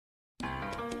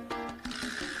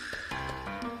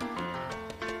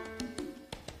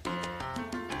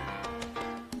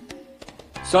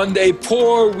Sunday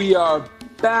Pour, we are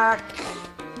back.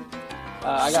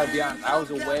 I got to be honest, I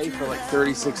was away for like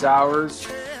 36 hours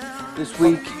this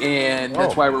week, and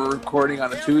that's why we're recording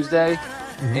on a Tuesday.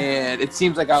 Mm-hmm. And it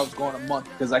seems like I was going a month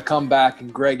because I come back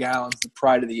and Greg Allen's the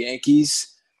pride of the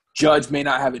Yankees. Judge may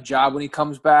not have a job when he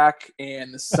comes back,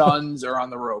 and the Suns are on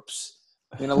the ropes.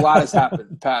 I mean, a lot has happened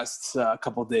the past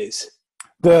couple of days.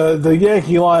 The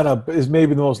Yankee lineup is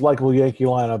maybe the most likable Yankee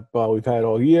lineup we've had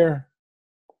all year.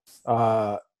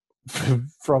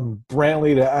 From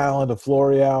Brantley to Allen to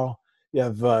Florial, you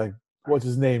have what's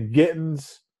his name,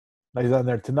 Gittins. He's on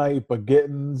there tonight, but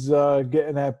Gittins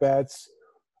getting at bats.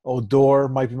 Odor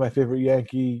might be my favorite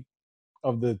Yankee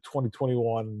of the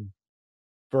 2021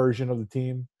 version of the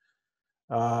team.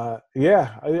 All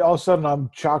of a sudden I'm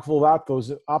chock full of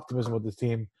optimism with this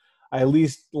team. I at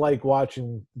least like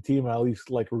watching the team, and I at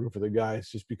least like rooting for the guys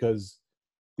just because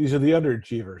these are the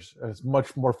underachievers. And it's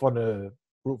much more fun to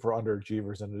root for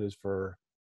underachievers than it is for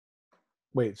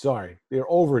 – they're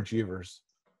overachievers.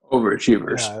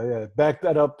 Overachievers. Yeah. Back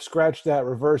that up, scratch that,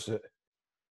 reverse it.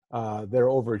 They're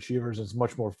overachievers. It's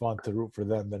much more fun to root for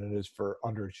them than it is for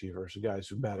underachievers, the guys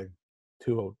who batting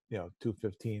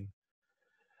 215.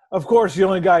 Of course, the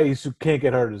only guys who can't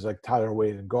get hurt is like Tyler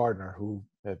Wade and Gardner, who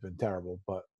have been terrible.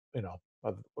 But,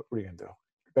 what are you going to do?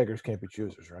 Beggars can't be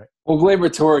choosers, right? Well,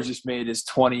 Gleyber Torres just made his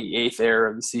 28th error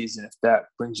of the season, if that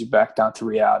brings you back down to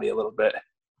reality a little bit.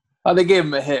 They gave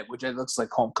him a hit, which looks like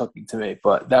home cooking to me,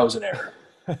 but that was an error.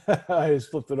 I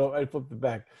just flipped it over. I flipped it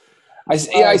back. I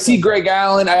see Greg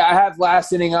Allen. I have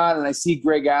last inning on, and I see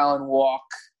Greg Allen walk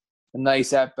a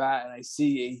nice at-bat, and I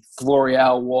see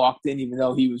Florial walk. Didn't even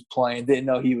know he was playing. Didn't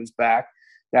know he was back.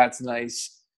 That's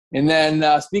nice. And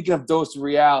then speaking of dose of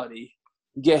reality,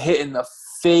 you get hit in the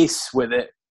face with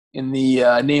it in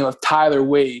the name of Tyler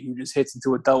Wade, who just hits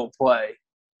into a double play,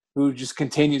 who just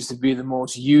continues to be the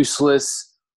most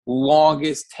useless,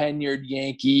 longest tenured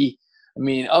Yankee. I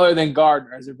mean, other than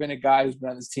Gardner, has there been a guy who's been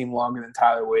on this team longer than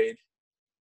Tyler Wade?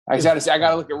 I got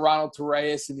to look at Ronald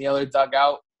Torreyes in the other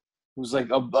dugout, who's like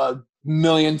a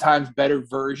million times better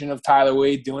version of Tyler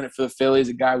Wade doing it for the Phillies,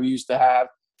 a guy we used to have.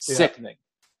 Sickening.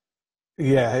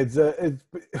 Yeah, it's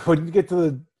when you get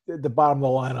to the bottom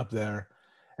of the lineup there,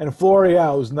 and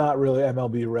Florial is not really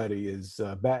MLB ready. Is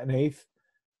batting eighth,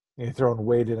 and you're throwing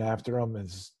Wade in after him.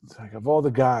 It's like, of all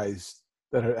the guys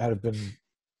that have been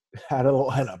out of the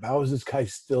lineup, how is this guy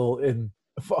still in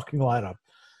the fucking lineup?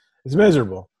 It's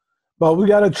miserable. But we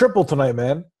got a triple tonight,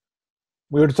 man.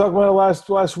 We were talking about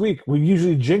it last week. We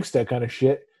usually jinx that kind of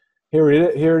shit. Here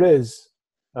it is.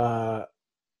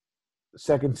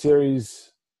 Second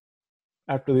series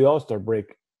after the All-Star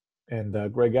break,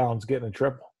 and Greg Allen's getting a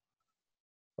triple.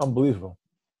 Unbelievable.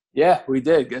 Yeah, we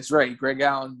did. That's right. Greg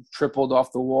Allen tripled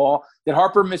off the wall. Did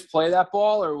Harper misplay that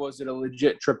ball, or was it a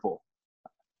legit triple?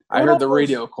 I heard the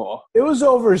radio call. It was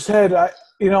over his head. I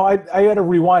had to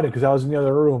rewind it because I was in the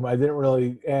other room. I didn't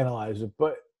really analyze it,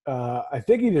 but I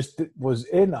think he just was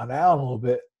in on Allen a little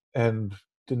bit and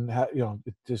didn't have,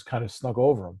 it just kind of snuck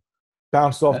over him.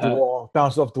 Bounced off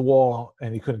the wall,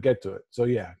 and he couldn't get to it. So,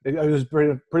 yeah, it was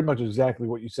pretty much exactly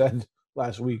what you said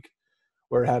last week,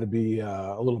 where it had to be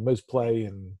a little misplay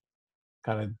and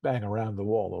kind of bang around the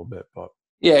wall a little bit. But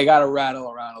yeah, you got to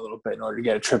rattle around a little bit in order to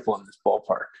get a triple in this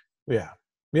ballpark. Yeah.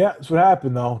 Yeah, that's what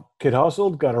happened, though. Kid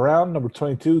hustled, got around, number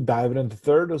 22, diving into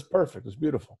third. It was perfect. It was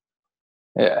beautiful.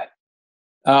 Yeah.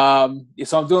 So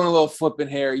I'm doing a little flipping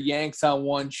here. Yanks on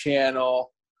one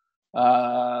channel.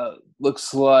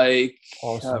 Looks like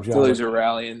Phillies are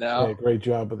rallying now. Yeah, great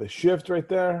job with the shift right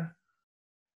there.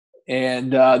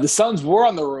 And the Suns were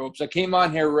on the ropes. I came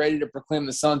on here ready to proclaim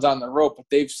the Suns on the rope, but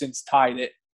they've since tied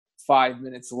it. 5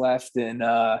 minutes left in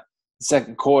the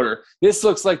second quarter. This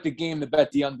looks like the game to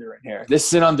bet the under in here. This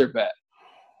is an under bet.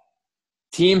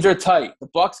 Teams are tight. The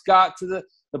Bucks got to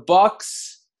the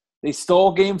Bucks. They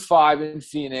stole Game 5 in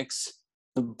Phoenix.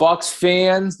 The Bucks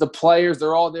fans, the players,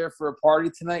 they're all there for a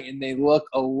party tonight, and they look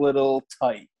a little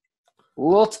tight. A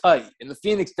little tight. And the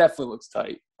Phoenix definitely looks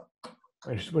tight.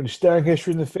 When you're staring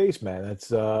history in the face, man,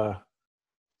 it's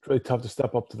really tough to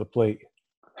step up to the plate.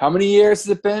 How many years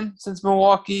has it been since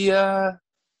Milwaukee brought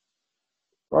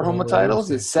home a title?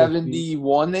 Is it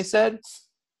 71, they said?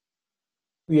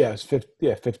 Yeah, it's 50.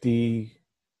 Yeah, 50.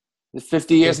 It's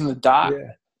 50 years in the dot?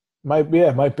 Yeah. Might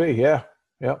be, yeah.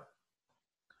 Yep.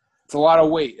 It's a lot of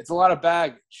weight. It's a lot of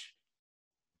baggage.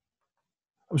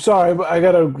 I'm sorry, but I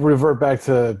got to revert back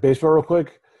to baseball real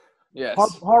quick. Yes.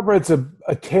 Harper, it's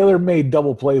a tailor-made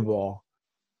double play ball.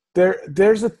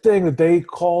 There's a thing that they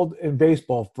called in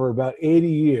baseball for about 80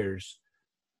 years.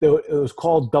 It was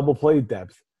called double play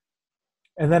depth.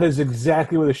 And that is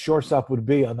exactly where the shortstop would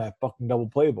be on that fucking double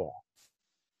play ball.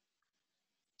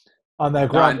 on that Not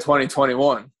in ground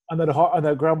 2021. on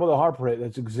that ground ball, the Harper hit.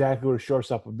 That's exactly what a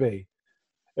shortstop would be.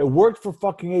 It worked for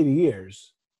fucking 80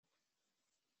 years.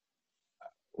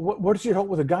 What's your hope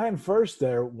with a guy in first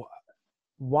there?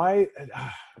 Why? It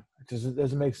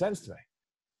doesn't make sense to me.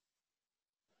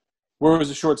 Where was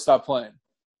the shortstop playing?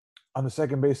 On the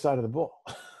second base side of the ball.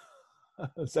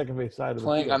 The second base side of the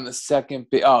Playing field. on the second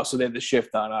base. Oh, so they had the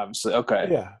shift on, obviously. Okay.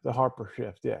 Yeah, the Harper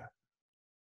shift, yeah.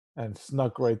 And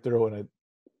snuck right through, and it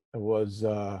was,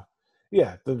 the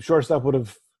shortstop would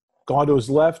have gone to his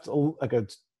left like a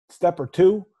step or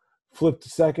two, flipped to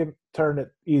second, turned it,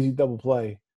 easy double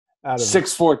play out of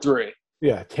 6-4-3.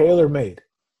 Yeah, tailor-made.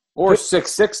 Or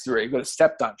 6-6-3. Could have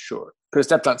stepped on short. Could have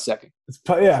stepped on second. It's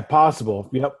possible.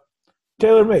 Yep.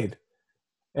 Tailor-made.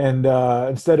 And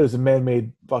instead it was a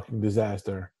man-made fucking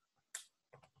disaster.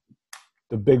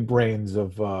 The big brains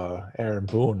of Aaron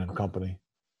Boone and company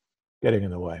getting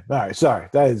in the way. All right, sorry.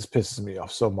 That pisses me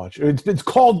off so much. It's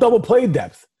called double play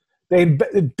depth. They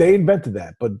invented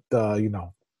that, but,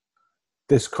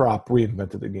 this crop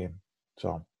reinvented the game.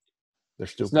 So they're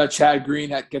stupid. It's not Chad Green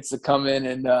that gets to come in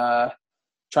and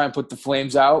try and put the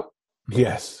Flames out.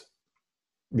 Yes.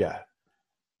 Yeah.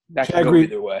 That can go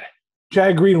either way.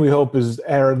 Chad Green, we hope, is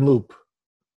Aaron Loop.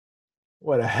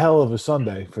 What a hell of a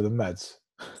Sunday for the Mets.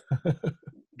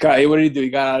 Guy, what did he do? He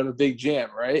got out of a big jam,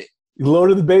 right? He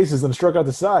loaded the bases and struck out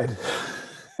the side.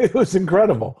 It was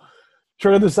incredible.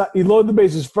 Struck out the side. He loaded the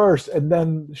bases first and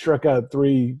then struck out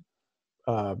 3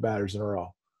 batters in a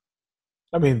row.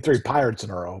 I mean, 3 Pirates in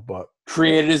a row, but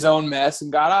created his own mess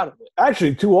and got out of it.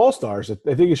 Actually, 2 All-Stars. I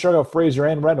think he struck out Frazier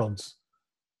and Reynolds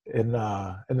in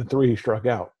the 3 he struck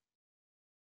out.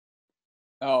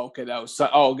 Oh, okay. That was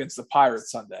against the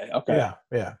Pirates Sunday. Okay.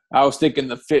 Yeah. I was thinking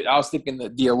the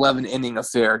 11-inning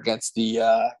affair against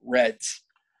the Reds.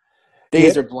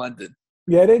 Days are blended.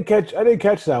 Yeah, I didn't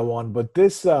catch that one, but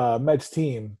this Mets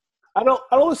team. I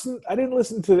didn't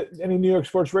listen to any New York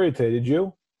sports radio today. Did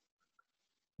you?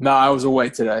 No, I was away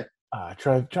today. I was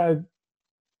going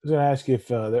to ask you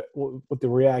if what the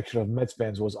reaction of Mets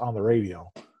fans was on the radio.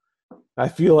 I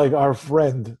feel like our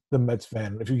friend, the Mets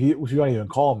fan, if you don't even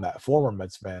call him that, former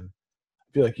Mets fan, I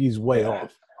feel like he's way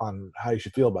off on how you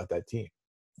should feel about that team.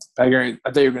 I thought you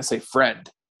were going to say friend.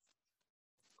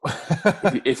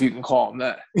 if you can call him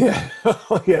that. Yeah.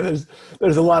 Yeah,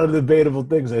 there's a lot of debatable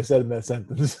things I said in that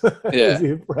sentence. Yeah. Is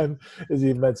he a friend? Is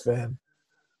he a Mets fan?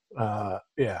 I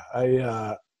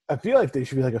feel like they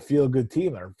should be like a feel-good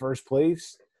team. They're in first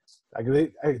place.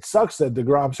 It sucks that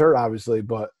DeGrom's hurt, obviously,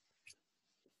 but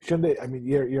shouldn't they? I mean,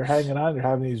 you're hanging on. You're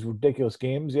having these ridiculous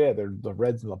games. Yeah, they're the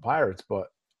Reds and the Pirates, but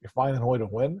you're finding a way to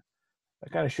win.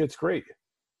 That kind of shit's great.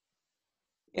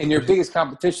 And your biggest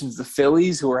competition is the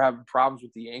Phillies, who are having problems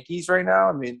with the Yankees right now.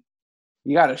 I mean,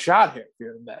 you got a shot here if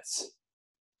you're the Mets.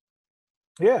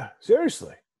 Yeah,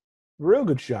 seriously. Real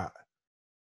good shot.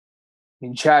 I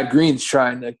mean, Chad Green's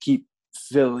trying to keep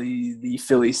the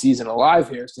Philly season alive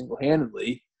here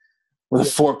single-handedly with a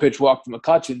 4-pitch walk to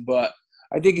McCutchen. But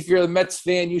I think if you're the Mets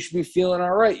fan, you should be feeling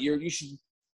all right. You should,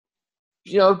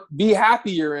 be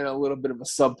happy you're in a little bit of a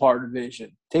subpar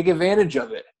division. Take advantage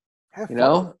of it. Have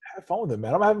fun with it,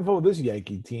 man. I'm having fun with this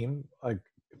Yankee team. Like,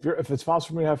 if it's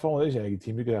possible for me to have fun with this Yankee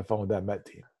team, you could have fun with that Met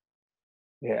team.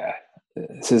 Yeah,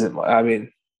 this isn't. I mean,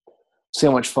 see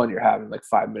how much fun you're having like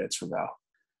 5 minutes from now.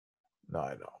 No,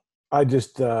 I know. I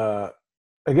just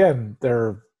again,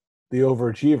 they're the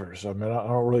overachievers. I mean, I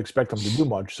don't really expect them to do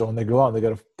much. So when they go on, they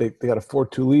got a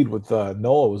 4-2 lead with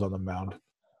Nola was on the mound.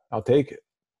 I'll take it.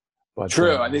 But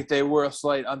true, I think they were a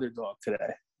slight underdog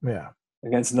today. Yeah.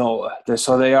 Against Nola.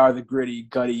 So they are the gritty,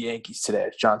 gutty Yankees today,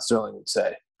 as John Sterling would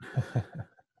say.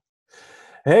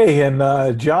 Hey,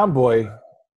 and John Boy,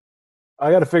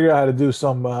 I got to figure out how to do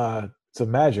some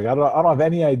magic. I don't have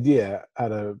any idea how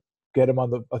to get him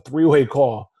on a 3-way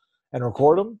call and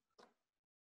record him.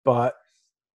 But,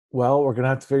 well, we're going to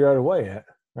have to figure out a way. We're going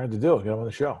to have to do it. Get him on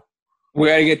the show. We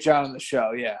got to get John on the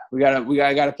show, yeah. We got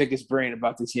to pick his brain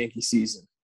about this Yankee season.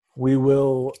 We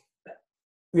will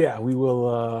 –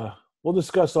 we'll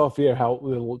discuss off here how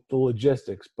the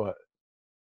logistics, but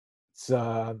it's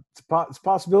a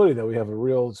possibility that we have a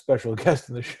real special guest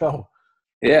in the show.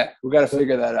 Yeah, we got to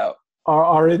figure that out.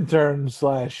 Our intern /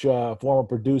 former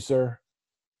producer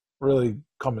really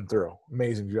coming through.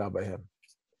 Amazing job by him.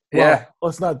 Yeah. Well,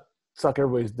 let's not suck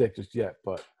everybody's dick just yet,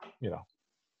 but he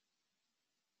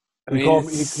called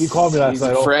me last night. He's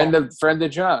a friend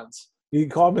of John's. He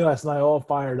called me last night all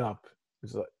fired up.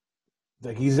 He's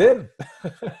like he's in.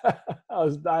 I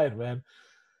was dying, man.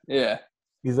 Yeah.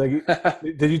 He's like,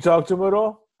 did you talk to him at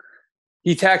all?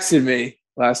 He texted me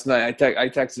last night. I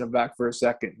texted him back for a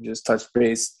second and just touched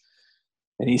base.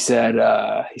 And he said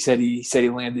he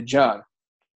landed John.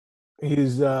 He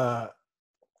got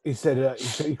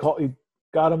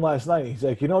him last night. He's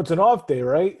like, it's an off day,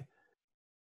 right?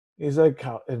 He's like,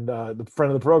 and the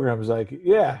friend of the program is like,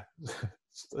 yeah.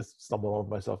 Stumbled over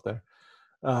myself there.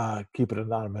 Keep it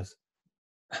anonymous.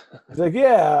 He's like,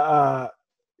 yeah,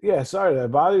 sorry, did I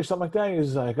bother you? Something like that.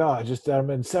 He's like, I'm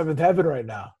in seventh heaven right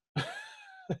now.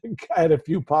 I had a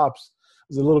few pops.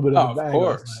 There's a little bit of Of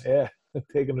course. Yeah,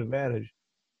 taking advantage.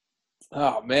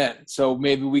 Oh man! So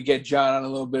maybe we get John on a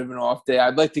little bit of an off day.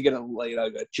 I'd like to get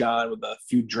a John with a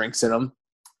few drinks in him.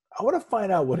 I want to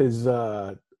find out what his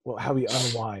how he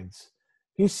unwinds.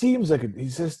 He seems like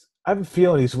he's just. I have a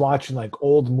feeling he's watching like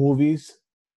old movies,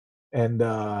 and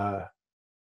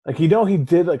he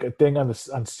did like a thing on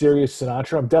Sirius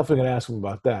Sinatra. I'm definitely gonna ask him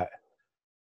about that.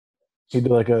 He did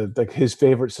like his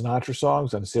favorite Sinatra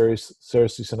songs on Sirius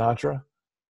Sinatra.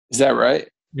 Is that right?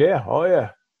 Yeah. Oh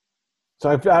yeah. So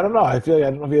I don't know. I feel like I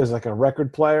don't know if he has like a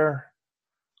record player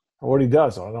or what he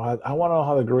does. I don't know. I want to know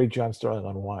how the great John Sterling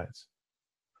unwinds.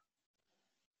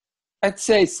 I'd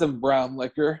say some brown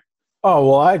liquor. Oh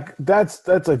well, that's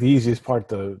like the easiest part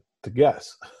to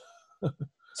guess.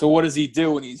 So what does he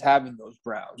do when he's having those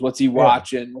browns? What's he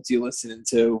watching? Yeah. What's he listening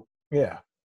to? Yeah.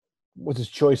 What's his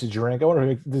choice of drink? I wonder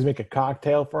if does he make a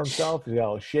cocktail for himself? Is he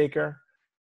got a shaker?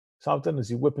 Something? Is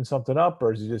he whipping something up,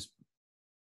 or is he just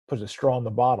puts a straw in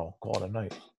the bottle, call it a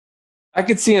night? I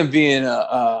could see him being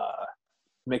a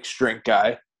mixed drink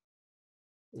guy.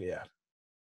 Yeah.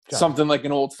 Something like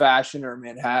an old fashioned or a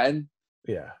Manhattan.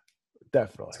 Yeah,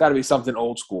 definitely. It's got to be something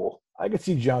old school. I could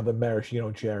see John the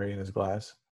Maraschino cherry in his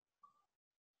glass.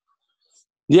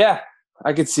 Yeah,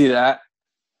 I could see that.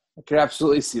 I could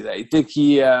absolutely see that. You think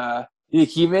he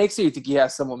makes it? Or you think he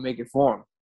has someone make it for him?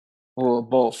 Well,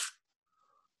 both.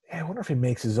 Yeah, I wonder if he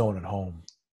makes his own at home.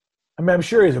 I mean, I'm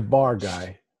sure he's a bar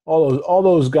guy. All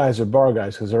those guys are bar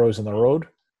guys because they're always on the road.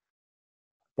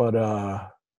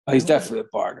 But he's definitely a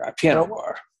bar guy, piano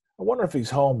bar. I wonder if he's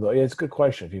home though. Yeah, it's a good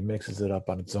question if he mixes it up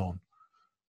on its own.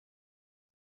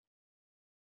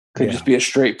 Could just be a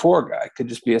straight pour guy. Could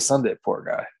just be a Sunday pour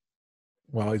guy.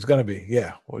 Well, he's gonna be.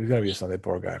 Yeah, well, he's gonna be a Sunday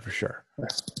pour guy for sure.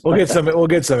 We'll get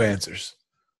some answers.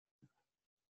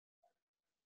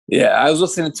 Yeah, I was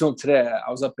listening to him today. I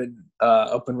was up in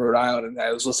Rhode Island, and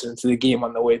I was listening to the game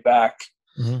on the way back.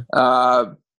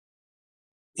 Mm-hmm.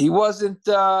 He wasn't.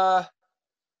 I'm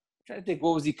trying to think,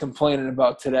 what was he complaining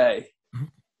about today? Mm-hmm.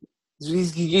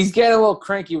 He's getting a little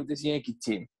cranky with this Yankee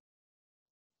team.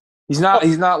 He's not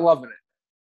loving it.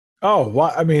 Oh,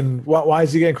 why? I mean, why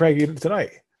is he getting cranky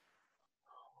tonight?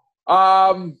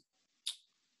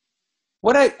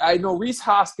 What I know, Rhys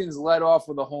Hoskins led off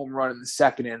with a home run in the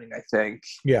second inning, I think.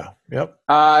 Yeah, yep.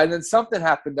 And then something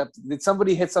happened. Did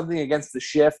somebody hit something against the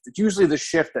shift? It's usually the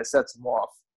shift that sets him off.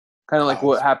 Kind of like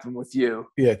what happened with you.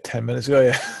 Yeah, 10 minutes ago,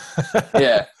 yeah.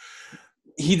 Yeah.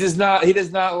 He does not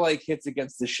like hits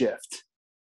against the shift.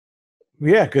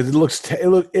 Yeah, because it looks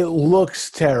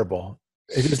terrible.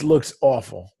 It just looks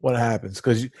awful when it happens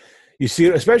because you see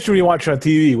it, especially when you watch it on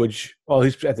TV, which, well,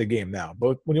 he's at the game now.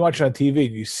 But when you watch it on TV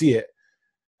and you see it,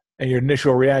 and your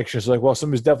initial reaction is like, well,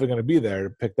 somebody's definitely going to be there to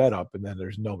pick that up, and then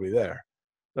there's nobody there.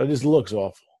 So it just looks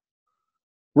awful.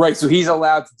 Right, so he's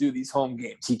allowed to do these home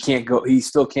games. He can't go. He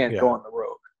still can't go on the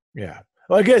road. Yeah,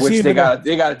 well, I guess they got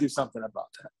to do something about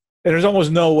that. And there's almost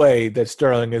no way that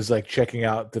Sterling is like checking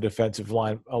out the defensive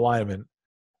alignment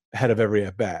ahead of every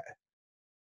at bat.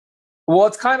 Well,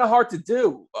 it's kind of hard to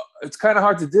do. It's kind of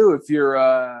hard to do if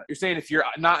you're saying if you're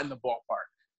not in the ballpark.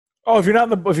 Oh,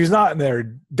 if he's not in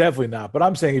there, definitely not. But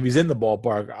I'm saying if he's in the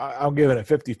ballpark, I'm giving it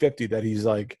 50-50 that he's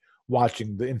like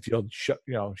watching the infield,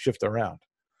 shift around.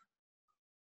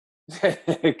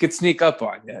 It could sneak up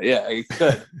on you. Yeah, it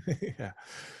could. Yeah.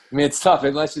 I mean, it's tough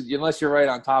unless you're right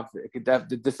on top of it.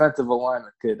 The defensive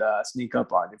alignment could sneak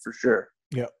up on you for sure.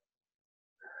 Yep.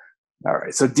 All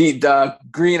right. So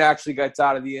Green actually gets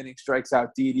out of the inning, strikes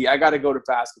out Didi. I got to go to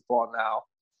basketball now.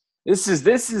 This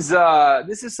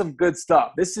is some good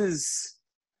stuff. This is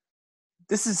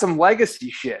some legacy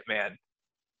shit, man.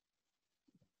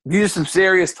 These are some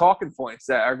serious talking points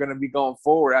that are going to be going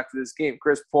forward after this game.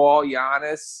 Chris Paul,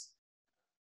 Giannis.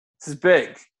 This is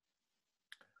big.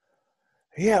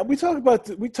 Yeah, we talked about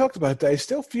that. I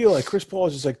still feel like Chris Paul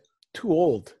is just like too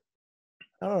old.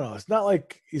 I don't know. It's not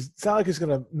like he's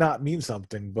gonna not mean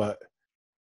something, but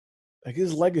like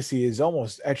his legacy is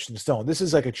almost etched in stone. This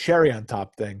is like a cherry on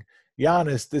top thing.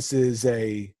 Giannis, this is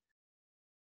a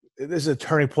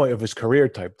turning point of his career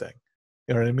type thing.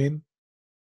 You know what I mean?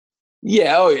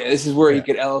 Yeah. Oh yeah. This is where he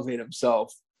could elevate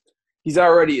himself. He's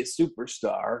already a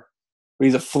superstar, but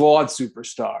he's a flawed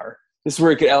superstar. this is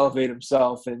where he could elevate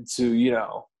himself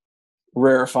into,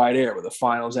 rarefied air with a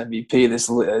Finals MVP this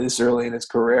early in his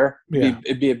career.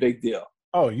 It'd be a big deal.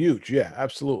 Oh, huge! Yeah,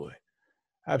 absolutely,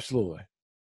 absolutely.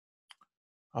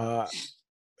 It's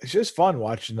just fun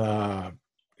watching, a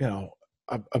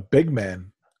big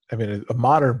man. I mean, a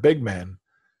modern big man,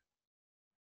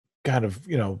 kind of,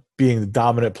 being the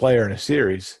dominant player in a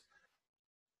series.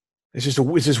 It's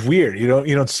just weird. You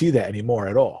don't see that anymore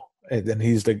at all. And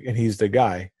he's the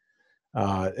guy.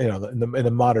 In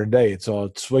the modern day, it's all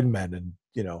swingmen and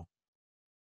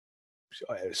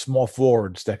small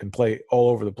forwards that can play all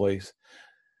over the place.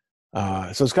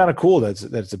 So it's kind of cool that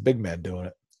it's a big man doing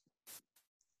it.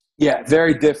 Yeah,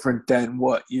 very different than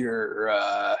what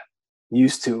you're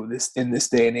used to in this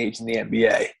day and age in the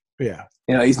NBA. Yeah,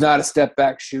 he's not a step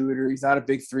back shooter. He's not a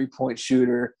big 3-point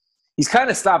shooter. He's kind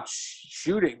of stopped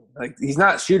shooting. Like, he's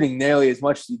not shooting nearly as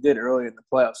much as he did early in the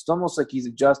playoffs. It's almost like he's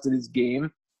adjusted his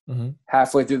game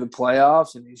halfway through the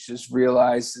playoffs, and he's just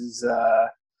realizes I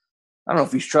don't know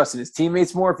if he's trusting his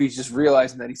teammates more, if he's just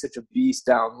realizing that he's such a beast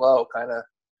down low, kind of,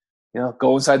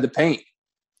 go inside the paint.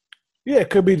 Yeah, it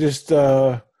could be just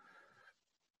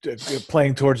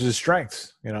playing towards his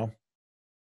strengths,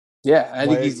 Yeah, I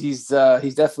think he's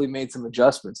definitely made some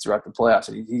adjustments throughout the playoffs,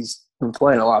 and he's been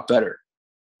playing a lot better.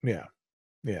 Yeah,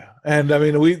 and I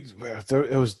mean,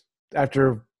 it was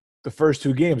after the first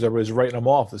two games, everybody was writing them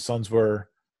off. The Suns were,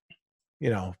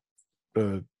 the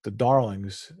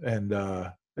darlings, and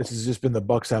this has just been the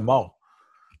Bucks' MO.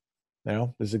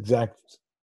 This exact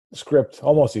script,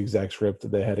 almost the exact script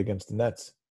that they had against the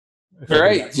Nets.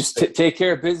 Right, just take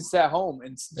care of business at home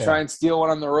and try and steal one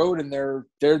on the road, and they're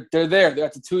there. They're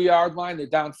at the 2-yard line. They're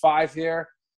down 5 here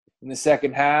in the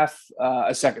second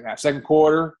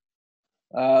quarter.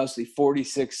 Let's see,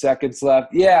 46 seconds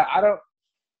left. Yeah, I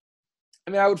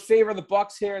would favor the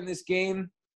Bucks here in this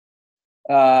game.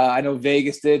 I know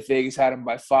Vegas did. Vegas had them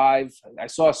by 5. I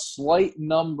saw a slight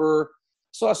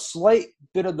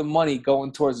bit of the money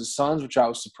going towards the Suns, which I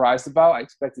was surprised about. I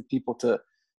expected people to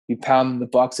be pounding the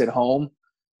Bucks at home.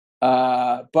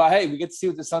 But hey, we get to see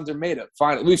what the Suns are made of.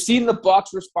 Finally, we've seen the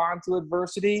Bucks respond to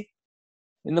adversity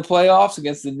in the playoffs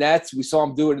against the Nets. We saw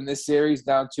them do it in this series,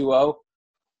 down 2-0.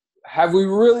 Have we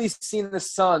really seen the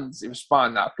Suns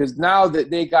respond now? Because now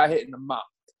that they got hit in the mouth.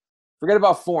 Forget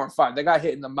about 4 and 5. They got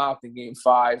hit in the mouth in Game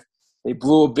 5. They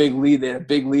blew a big lead. They had a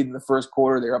big lead in the first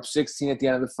quarter. They were up 16 at the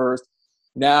end of the first.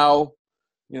 Now,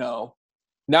 now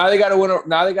they got to win.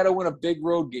 Now they got to win a big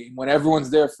road game when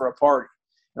everyone's there for a party.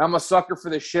 And I'm a sucker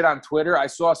for this shit on Twitter. I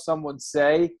saw someone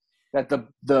say that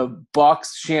the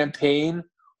Bucks champagne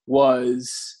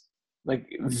was like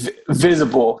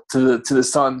visible to the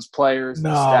Suns players, and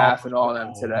staff, and all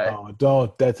them today. No,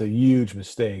 don't. That's a huge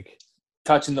mistake.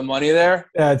 Touching the money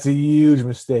there? That's a huge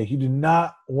mistake. You do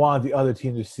not want the other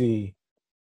team to see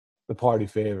the party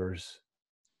favors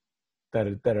that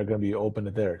are going to be open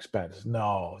at their expense.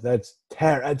 No, that's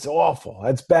awful.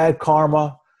 That's bad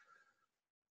karma.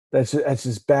 That's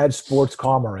just bad sports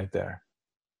karma right there.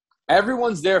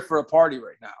 Everyone's there for a party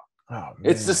right now. Oh,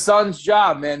 it's the Suns'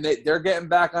 job, man. They're getting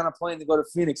back on a plane to go to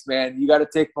Phoenix, man. You got to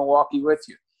take Milwaukee with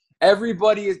you.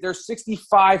 There's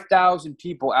 65,000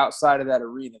 people outside of that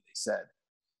arena, they said.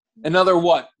 Another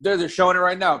what? They're showing it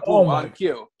right now. Boom, on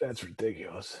cue. That's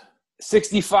ridiculous.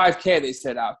 65K, they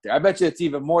said out there. I bet you it's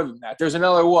even more than that. There's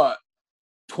another what?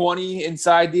 20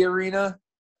 inside the arena?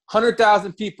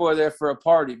 100,000 people are there for a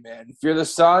party, man. If you're the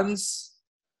Suns,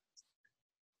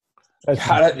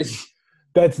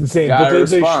 that's insane. But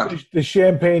the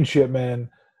champagne shit,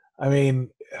 man. I mean,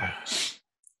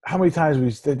 how many times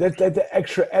we said that's the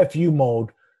extra FU mode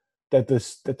that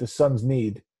the Suns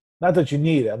need. Not that you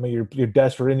need it. I mean, you're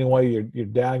desperate anyway. You're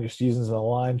down. Your season's on the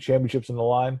line. Championships on the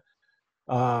line.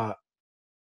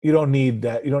 You don't need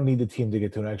that. You don't need the team to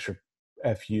get to an extra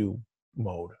FU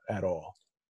mode at all.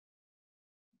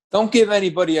 Don't give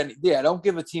anybody don't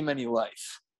give a team any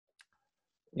life.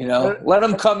 Let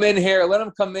them come in here. Let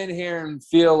them come in here and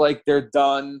feel like they're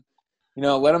done.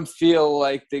 Let them feel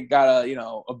like they got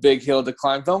a big hill to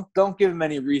climb. Don't give them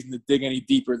any reason to dig any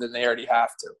deeper than they already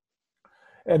have to.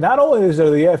 And not only is there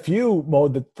the FU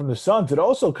mode from the Suns, it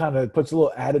also kind of puts a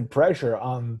little added pressure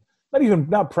on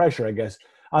not pressure, I guess,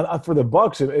 on for the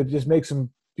Bucks. It just makes them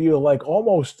feel like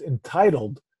almost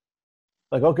entitled.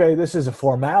 Like, okay, this is a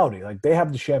formality. Like, they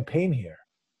have the champagne here.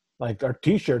 Like, our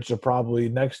T-shirts are probably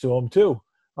next to them too.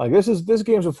 Like, this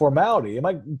game's a formality. It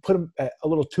might put them at a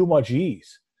little too much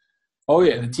ease. Oh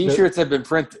yeah, the T-shirts have been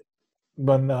printed.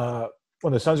 When the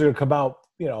Suns are going to come out,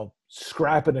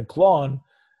 scrapping and clawing,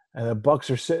 and the Bucks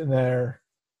are sitting there,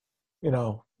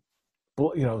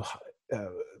 blowing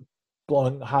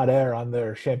hot air on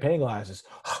their champagne glasses.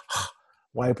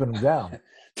 wiping them down.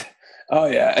 Oh,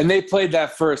 yeah. And they played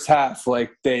that first half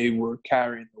like they were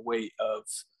carrying the weight of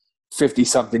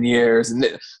 50-something years.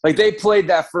 And they played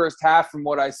that first half from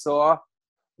what I saw.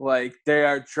 Like they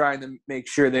are trying to make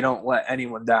sure they don't let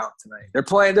anyone down tonight. They're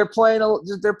playing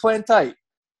tight.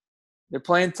 They're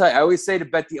playing tight. I always say to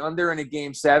bet the under in a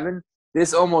game 7.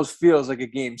 This almost feels like a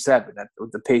game 7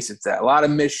 with the pace it's at. A lot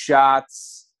of missed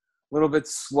shots, a little bit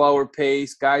slower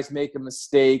pace, guys making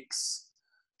mistakes.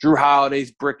 Drew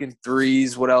Holiday's bricking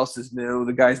threes. What else is new?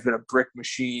 The guy's been a brick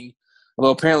machine.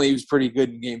 Although apparently he was pretty good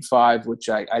in game 5, which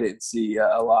I didn't see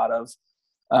a lot of.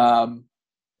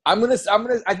 I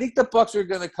think the Bucks are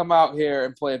gonna come out here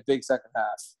and play a big second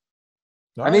half.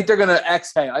 I think they're gonna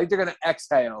exhale. I think they're gonna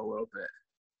exhale a little bit.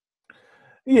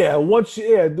 Yeah,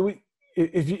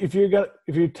 if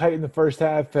you're tight in the first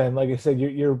half, and like I said,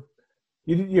 you're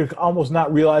almost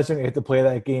not realizing you have to play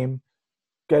that game,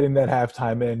 getting that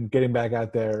halftime in, getting back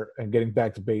out there, and getting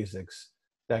back to basics,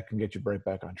 that can get you right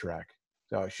back on track.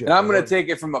 So shit. And I'm gonna take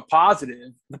it from a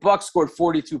positive. The Bucks scored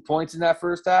 42 points in that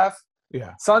first half.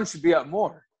 Yeah, Suns should be up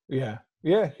more. Yeah,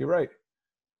 you're right.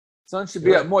 Suns should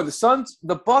be up more.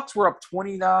 The Bucks were up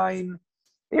 29.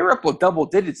 They were up with double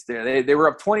digits there. They were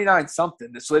up 29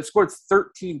 something. So they've scored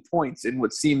 13 points in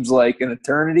what seems like an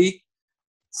eternity.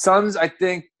 Suns let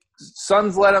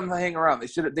them hang around.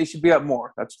 They should be up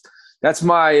more. That's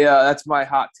my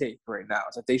hot take right now.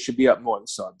 Is that they should be up more. The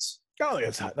Suns. Oh,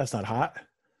 that's hot. That's not hot.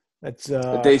 That's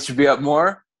that they should be up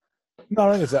more. No,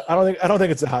 I don't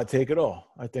think it's a hot take at all.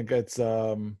 I think it's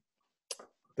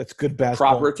that's good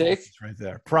basketball. Proper take right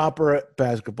there. Proper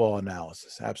basketball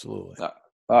analysis. Absolutely. I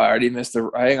already missed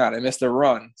hang on. I missed the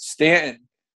run. Stanton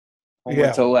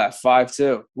went to the left.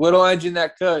 5-2. Little engine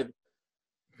that could.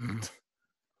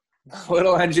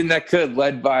 Little engine that could,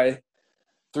 led by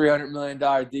 $300 million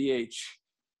DH.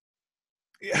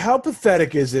 How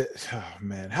pathetic is it? Oh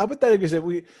man, how pathetic is it?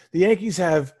 The Yankees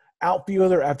have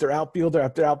outfielder after outfielder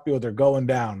after outfielder going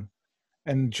down,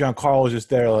 and Giancarlo's just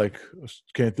there like,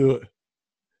 can't do it.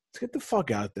 Let's get the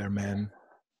fuck out there, man.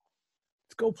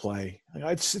 Let's go play.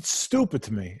 It's stupid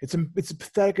to me. It's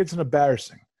pathetic. It's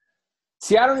embarrassing.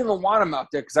 See, I don't even want him out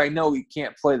there because I know he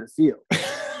can't play the field.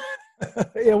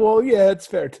 Yeah, it's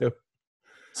fair too.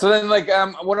 So then,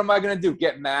 what am I going to do?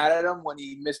 Get mad at him when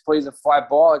he misplays a fly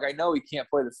ball? I know he can't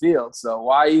play the field, so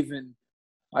why even?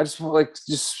 I just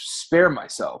just spare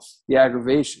myself the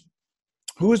aggravation.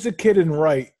 Who was the kid in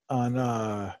right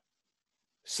on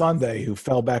Sunday who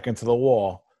fell back into the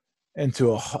wall,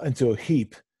 into a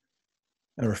heap,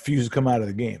 and refused to come out of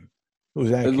the game? Who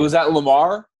was that? Was that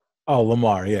Lamar? Oh,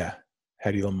 Lamar, yeah,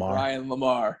 Hedy Lamar. Ryan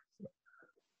Lamar.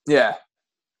 Yeah.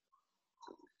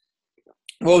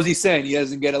 What was he saying? He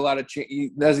doesn't get a lot of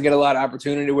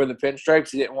opportunity to wear the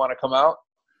pinstripes. He didn't want to come out.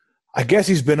 I guess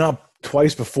he's been up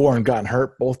twice before and gotten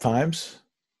hurt both times,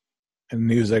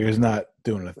 and he was like, "He's not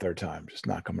doing it a third time, just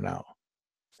not coming out."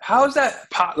 How is that?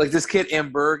 Like this kid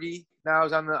Ambergy now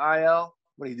is on the IL.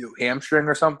 What do you do? Hamstring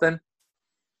or something?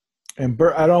 And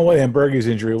I don't know what Ambergy's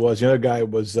injury was. The other guy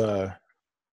was ACL,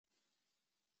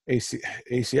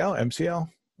 MCL.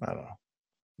 I don't know.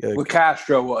 What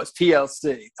Castro was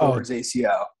TLC towards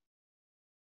ACL.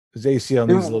 His ACL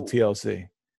needs a little TLC.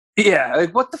 Yeah,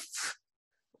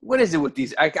 what is it with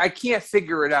these? I can't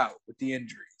figure it out with the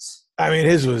injuries. I mean,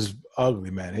 his was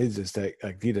ugly, man. His just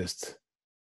he just.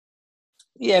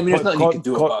 Yeah, I mean, there's nothing you can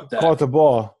do about that. Caught the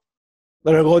ball,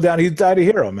 let it go down. He died a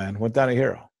hero, man. Went down a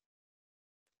hero.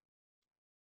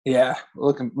 Yeah,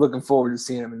 looking forward to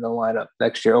seeing him in the lineup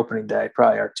next year, opening day.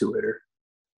 Probably our 2-hitter.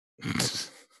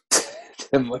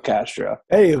 Tim LaCastro.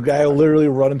 Hey, a guy will literally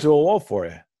run into a wall for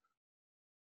you.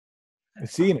 I've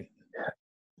seen it.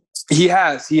 He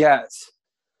has.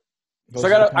 So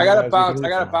I gotta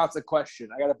bounce a question.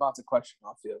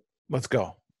 Off you. Let's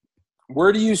go.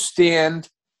 Where do you stand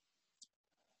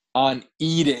on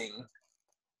eating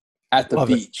at the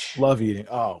beach? Love eating.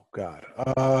 Oh God.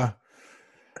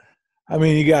 I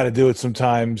mean, you got to do it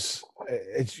sometimes.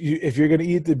 If you're going to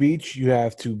eat at the beach, you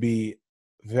have to be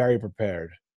very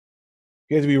prepared.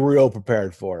 You have to be real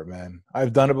prepared for it, man.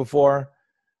 I've done it before,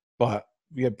 but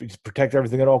you have to protect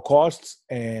everything at all costs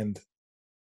and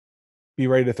be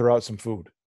ready to throw out some food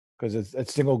because it's a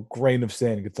single grain of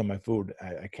sand gets on my food.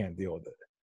 I can't deal with it.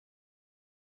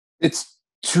 It's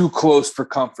too close for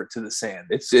comfort to the sand.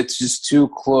 It's just too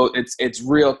close. It's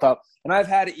real tough. And I've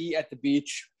had to eat at the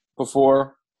beach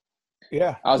before.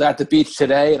 Yeah. I was at the beach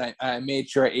today, and I made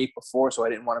sure I ate before, so I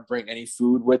didn't want to bring any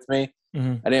food with me.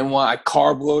 Mm-hmm. I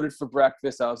carb loaded for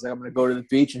breakfast. I was like, I'm going to go to the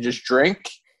beach and just drink,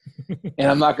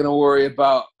 and I'm not going to worry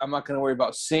about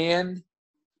sand,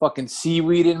 fucking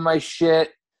seaweed in my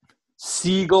shit,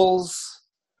 seagulls.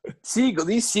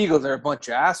 These seagulls are a bunch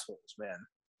of assholes, man.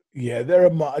 Yeah,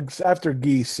 after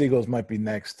geese. Seagulls might be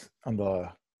next on the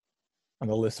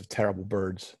list of terrible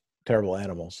birds, terrible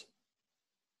animals.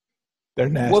 They're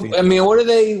nasty. What do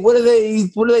they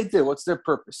do? What's their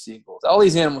purpose? Seagulls. All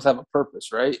these animals have a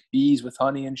purpose, right? Bees with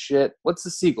honey and shit. What's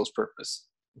the seagull's purpose?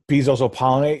 Bees also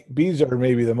pollinate. Bees are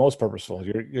maybe the most purposeful.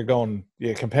 You're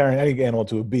comparing any animal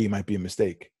to a bee might be a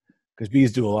mistake because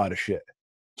bees do a lot of shit.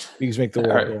 Bees make the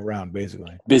world go around,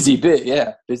 basically. Busy bee,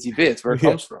 yeah, busy bee. It's where it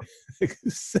comes from.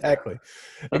 Exactly.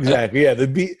 Yeah,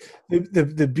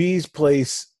 the bees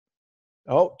place.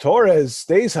 Oh, Torres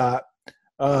stays hot.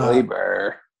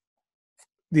 Labor.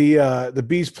 The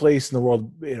bees' place in the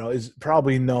world, is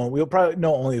probably known. We'll probably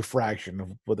know only a fraction of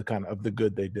what the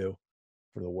good they do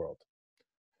for the world.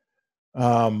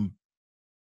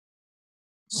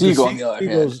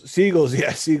 Seagulls.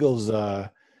 Yeah, seagulls.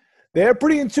 They're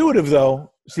pretty intuitive,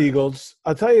 though. Seagulls.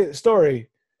 I'll tell you a story.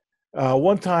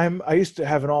 One time, I used to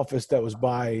have an office that was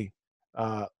by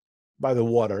the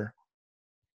water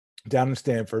down in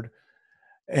Stanford.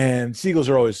 And seagulls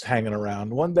are always hanging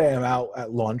around. One day I'm out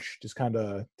at lunch, just kind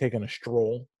of taking a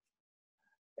stroll.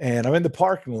 And I'm in the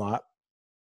parking lot.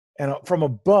 And from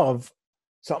above,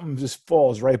 something just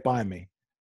falls right by me.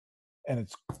 And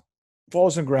it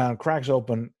falls on the ground, cracks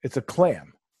open. It's a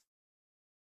clam.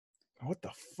 What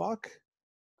the fuck?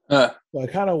 So I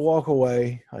kind of walk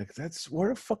away. Like,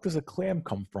 where the fuck does a clam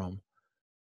come from?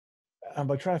 I'm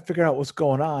like trying to figure out what's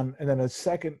going on. And then a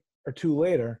second or two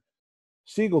later,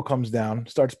 seagull comes down,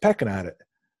 starts pecking at it.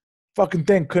 Fucking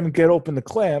thing couldn't get open the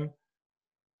clam,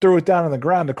 threw it down on the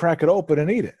ground to crack it open and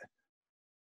eat it.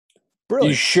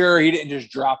 Brilliant. You sure he didn't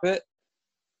just drop it?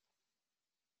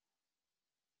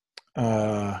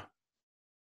 I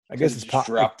guess it's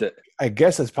possible. Dropped it. I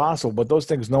guess it's possible, but those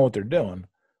things know what they're doing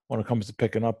when it comes to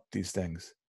picking up these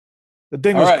things. The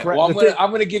thing All was right. Well,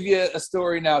 I'm gonna give you a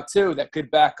story now too that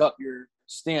could back up your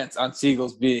stance on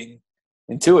seagulls being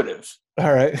intuitive.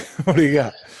 All right. What do you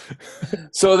got?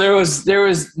 So there was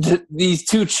these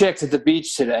two chicks at the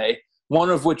beach today, one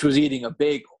of which was eating a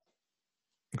bagel.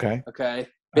 Okay.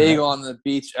 Bagel on the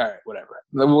beach. All right, whatever.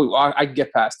 I can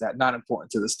get past that. Not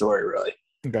important to the story, really.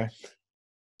 Okay.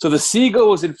 So the seagull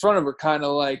was in front of her, kind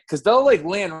of like, because they'll like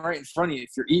land right in front of you if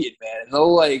you're eating, man.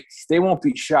 And they won't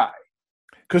be shy.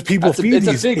 Because people feed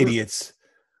these idiots.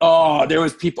 Oh, there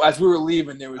was people, as we were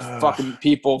leaving, there was fucking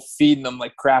people feeding them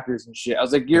like crackers and shit. I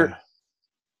was like,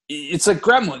 it's like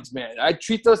gremlins, man. I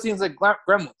treat those things like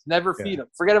gremlins. Never feed them.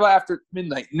 Forget about after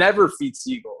midnight. Never feed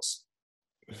seagulls.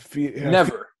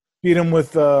 Never. Feed them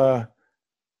with,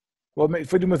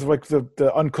 feed them with like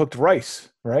the uncooked rice,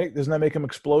 right? Doesn't that make them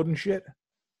explode and shit?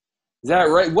 Is that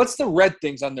right? What's the red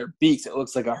things on their beaks? It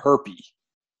looks like a herpy.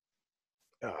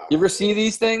 You ever see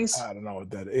these things? I don't know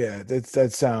what that. Yeah,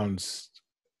 that sounds.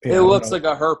 Yeah, it looks like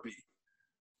a herpy.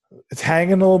 It's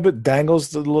hanging a little bit,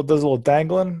 does a little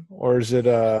dangling, or is it?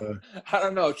 I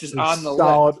don't know. It's just on the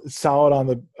solid, lip. Solid on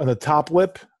the top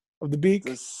lip of the beak.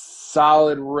 It's a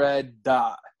solid red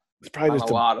dot. It's probably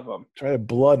just a lot of them. Try the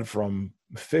blood from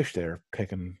fish they're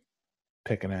picking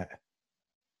at.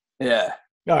 Yeah.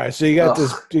 All right, so you got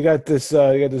this. You got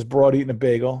this broad eating a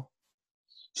bagel.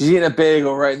 She's eating a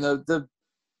bagel, right? And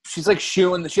she's like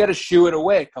shooing. She had to shoo it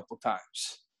away a couple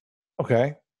times.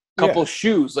 Okay. Couple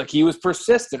shoes, like he was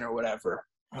persistent or whatever.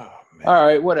 Oh, man. All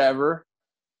right, whatever.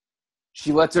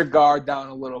 She lets her guard down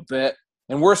a little bit,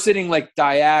 and we're sitting like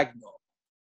diagonal.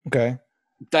 Okay.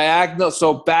 Diagonal,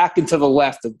 so back and to the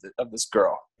left of this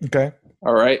girl. Okay.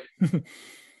 All right.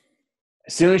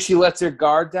 As soon as she lets her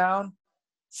guard down,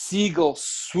 seagull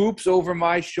swoops over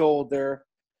my shoulder,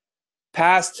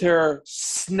 past her,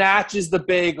 snatches the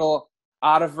bagel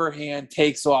out of her hand,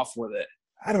 takes off with it.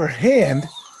 Out of her hand?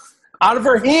 Out of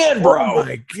her hand, bro. Oh,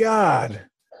 my God.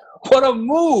 What a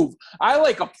move. I,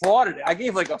 applauded it. I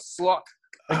gave, a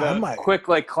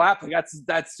quick, clap.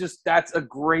 That's a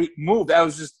great move. That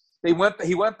was just –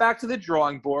 he went back to the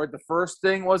drawing board. The first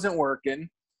thing wasn't working.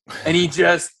 And he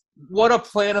just – what a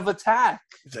plan of attack.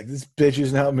 It's like, this bitch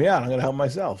isn't helping me out. I'm going to help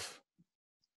myself.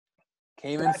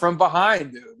 Came in from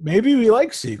behind, dude. Maybe we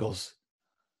like seagulls.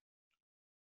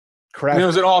 It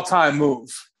was an all-time move.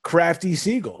 Crafty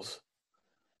seagulls.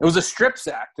 It was a strip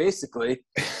sack, basically.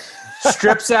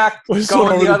 Strip sack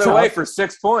going the other way for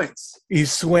 6 points. He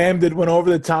swam it, went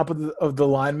over the top of the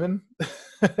lineman,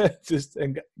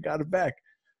 and got it back.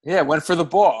 Yeah, went for the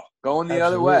ball, going the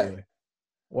other way.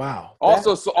 Wow.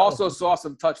 Also saw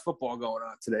some touch football going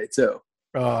on today too.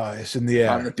 Oh, it's in the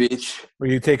air on the beach. Were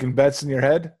you taking bets in your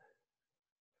head?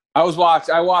 I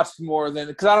watched more than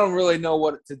because I don't really know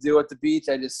what to do at the beach.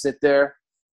 I just sit there.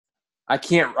 I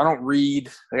can't. I don't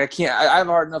read. Like I can't. I have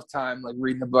a hard enough time like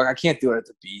reading a book. I can't do it at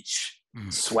the beach,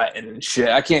 sweating and shit.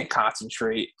 I can't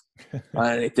concentrate on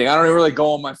anything. I don't even really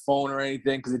go on my phone or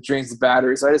anything because it drains the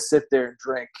battery. So I just sit there and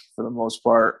drink for the most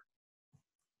part.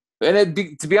 And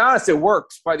to be honest, it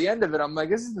works. By the end of it, I'm like,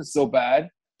 this isn't so bad.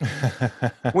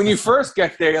 When you first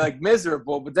get there, you're like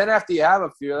miserable, but then after you have a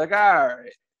few, you're like, all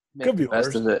right, make Could be the best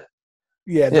worse. of it.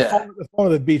 Yeah, the phone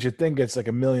of the beach, I think it's like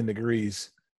 1,000,000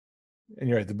 degrees, and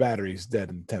you're right, the battery's dead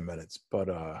in 10 minutes. But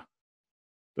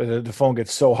the phone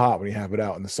gets so hot when you have it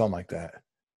out in the sun like that.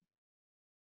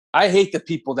 I hate the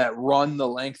people that run the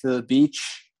length of the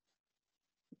beach.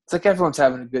 It's like everyone's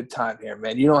having a good time here,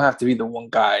 man. You don't have to be the one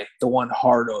guy, the one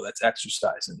hardo that's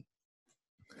exercising.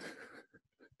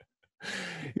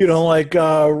 You don't like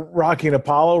Rocky and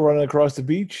Apollo running across the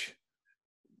beach?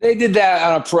 They did that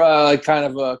on a kind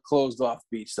of a closed-off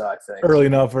beach, though, I think. Early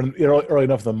enough in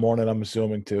the morning, I'm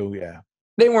assuming, too, yeah.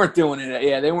 They weren't doing it.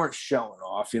 Yeah, they weren't showing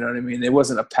off, you know what I mean? It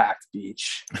wasn't a packed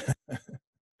beach.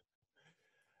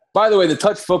 By the way, the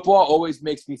touch football always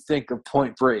makes me think of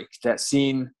Point Break, that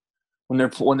scene when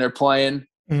they're playing,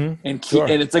 and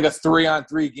it's like a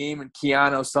 3-on-3 game, and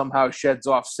Keanu somehow sheds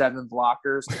off 7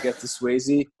 blockers to get to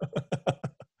Swayze.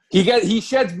 He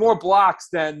sheds more blocks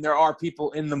than there are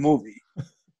people in the movie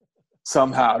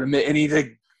somehow, and he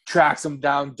like, tracks them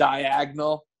down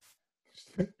diagonal.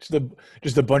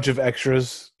 Just a bunch of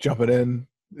extras jumping in.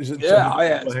 It's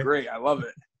great. I love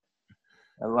it.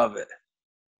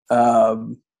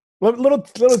 Little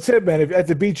tip, man. If at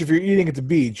the beach, if you're eating at the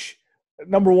beach,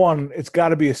 number one, it's got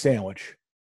to be a sandwich.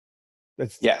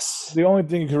 That's the only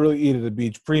thing you can really eat at the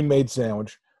beach, pre-made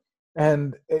sandwich.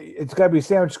 And it's got to be a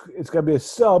sandwich. It's got to be a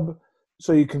sub,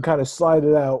 so you can kind of slide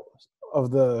it out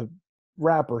of the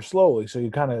wrapper slowly. So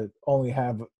you kind of only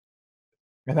have.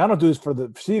 And I don't do this for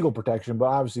the seagull protection, but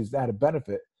obviously it's added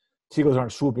benefit. Seagulls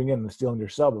aren't swooping in and stealing your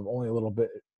sub. Of only a little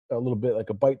bit, like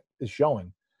a bite is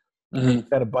showing. You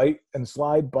got to bite and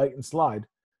slide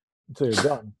until you're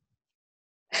done.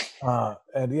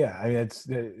 And yeah, I mean it's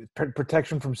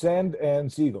protection from sand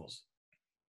and seagulls.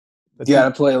 You got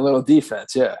to play a little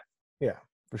defense, yeah,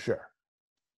 for sure.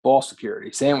 Ball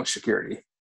security, sandwich security.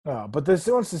 But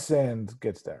once the sand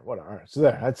gets there, whatever. All right, so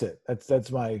that's it.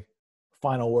 That's my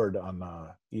final word on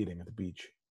eating at the beach.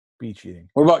 Beach eating.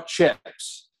 What about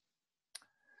chips?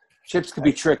 Chips could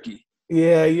be tricky.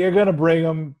 Yeah, you're gonna bring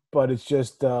them, but it's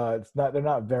just they're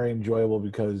not very enjoyable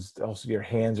because also your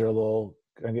hands are a little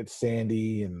gonna get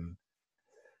sandy, and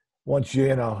once you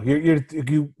have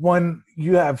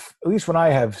at least when I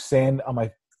have sand on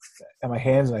my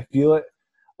hands and I feel it,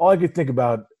 all I could think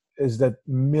about is that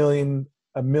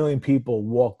a million people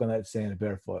walked on that sand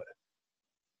barefoot.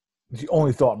 It's the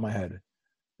only thought in my head.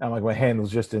 I'm like, my hand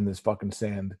was just in this fucking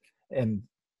sand, and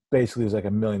basically there's like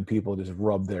 1 million people just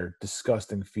rub their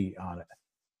disgusting feet on it.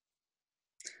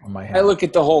 On my hand. I look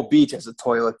at the whole beach as a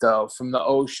toilet, though, from the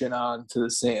ocean on to the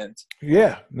sand.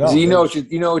 Yeah, no, you know what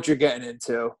you're getting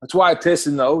into. That's why I piss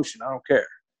in the ocean. I don't care.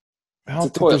 I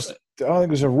don't think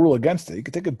there's a rule against it. You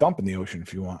could take a dump in the ocean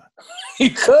if you want.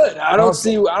 You could. I don't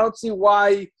see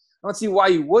why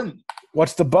you wouldn't.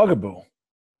 What's the bugaboo?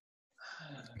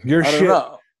 Your I shit. Don't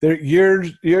know.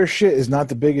 Your shit is not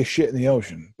the biggest shit in the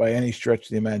ocean by any stretch of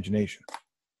the imagination.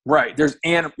 Right.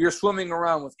 You're swimming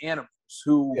around with animals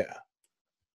who. Yeah.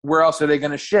 Where else are they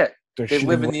going to shit? They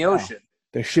live in the ocean.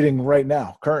 They're shitting right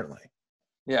now, currently.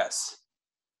 Yes.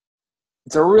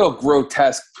 It's a real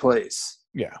grotesque place.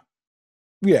 Yeah.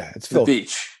 Yeah, it's filthy. The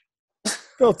beach.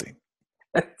 Filthy.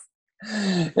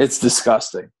 It's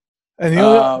disgusting. And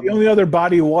the only other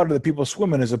body of water that people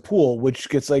swim in is a pool, which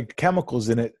gets like chemicals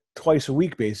in it twice a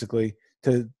week, basically,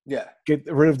 to get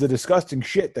rid of the disgusting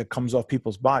shit that comes off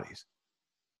people's bodies.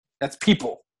 That's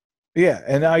people. Yeah,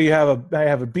 and now you have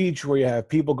a beach where you have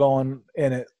people going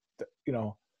in it. You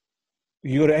know,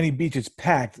 you go to any beach, it's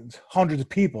packed. It's hundreds of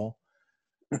people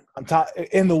on top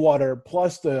in the water,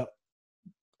 plus the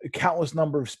countless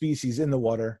number of species in the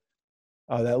water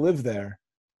that live there,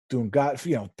 doing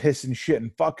piss and shit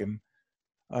and fucking,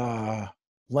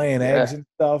 laying eggs and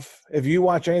stuff. If you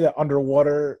watch any of that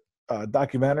underwater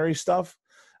documentary stuff,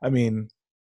 I mean,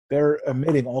 they're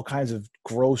emitting all kinds of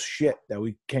gross shit that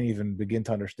we can't even begin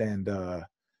to understand what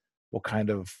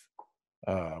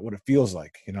it feels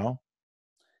like, you know?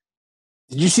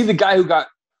 Did you see the guy who got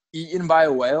eaten by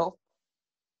a whale?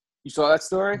 You saw that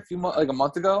story like a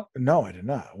month ago? No, I did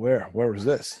not. Where was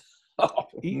this? Oh,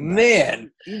 man.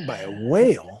 Eaten by a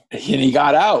whale? And he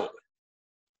got out.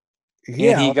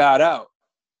 Yeah. And he got out.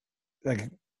 Like,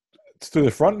 it's through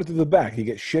the front or through the back? He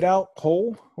gets shit out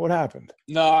whole? What happened?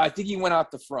 No, I think he went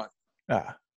out the front.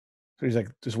 So So he's like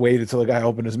just waited until the guy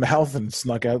opened his mouth and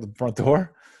snuck out the front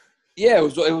door. Yeah, it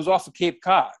was off of Cape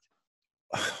Cod.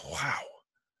 Wow.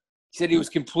 He said he was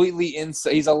completely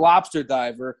inside. He's a lobster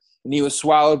diver, and he was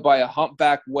swallowed by a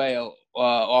humpback whale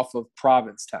off of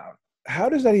Provincetown. How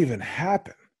does that even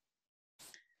happen?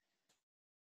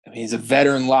 I mean, he's a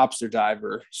veteran lobster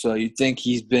diver, so you'd think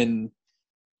he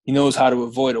knows how to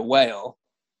avoid a whale,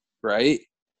 right?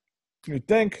 You'd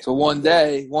think. So one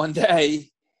day,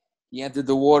 he entered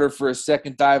the water for his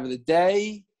second dive of the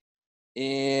day,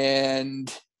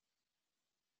 and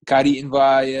got eaten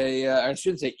by I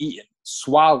shouldn't say eaten,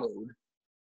 swallowed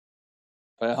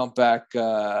by a humpback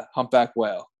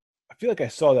whale. I feel like I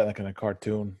saw that like in a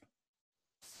cartoon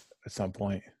at some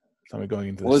point. Somebody going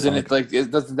into the Wasn't stomach. it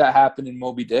like doesn't that happen in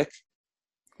Moby Dick?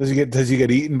 Does he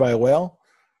get eaten by a whale?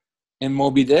 In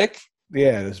Moby Dick?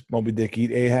 Yeah, does Moby Dick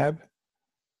eat Ahab?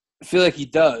 I feel like he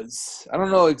does. I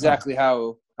don't know exactly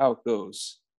how it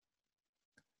goes.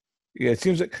 Yeah, it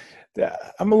seems like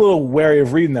I'm a little wary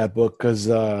of reading that book because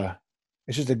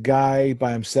it's just a guy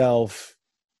by himself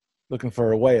looking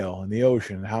for a whale in the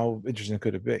ocean. How interesting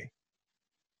could it be?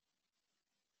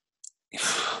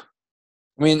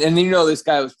 I mean, and this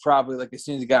guy was probably like as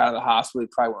soon as he got out of the hospital, he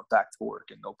probably went back to work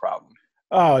and no problem.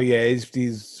 Oh yeah,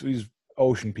 these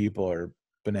ocean people are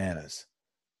bananas.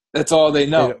 That's all they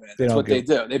know, man. That's what they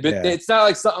do. It's not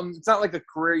like something. It's not like a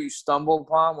career you stumble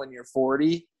upon when you're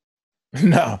 40.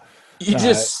 No,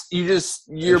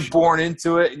 you're born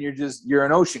into it, and you're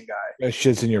an ocean guy. That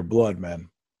shit's in your blood, man.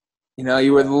 You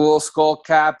wear the little skull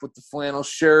cap with the flannel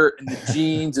shirt and the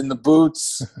jeans and the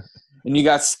boots, and you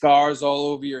got scars all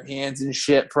over your hands and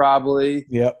shit, probably.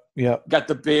 Yep. Got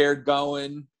the beard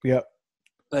going. Yep.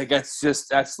 Like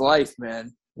that's life,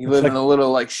 man. You live in a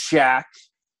little like shack.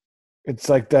 It's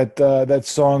like that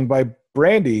song by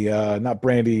Brandy, not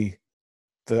Brandy,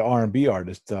 the R&B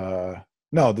artist.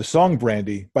 No, the song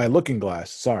Brandy by Looking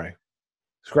Glass. Sorry.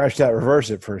 Scratch that, reverse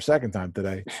it for a second time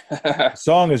today. The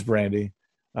song is Brandy.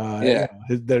 Yeah.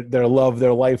 Their love,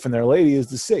 their life, and their lady is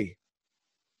the sea.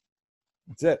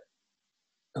 That's it.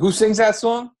 Who sings that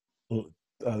song?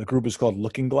 The group is called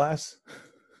Looking Glass.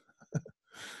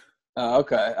 Oh,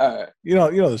 okay. All right. You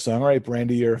know the song, right?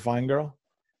 Brandy, you're a fine girl.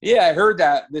 Yeah, I heard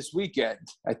that this weekend,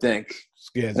 I think.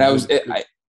 Yeah, that was it.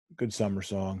 Good summer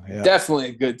song. Yeah. Definitely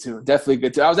a good tune.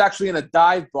 I was actually in a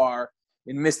dive bar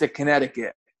in Mystic,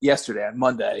 Connecticut yesterday on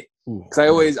Monday.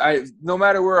 Because no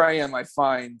matter where I am, I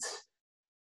find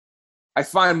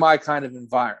my kind of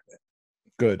environment.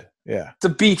 Good. Yeah. It's a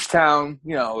beach town.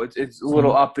 It's a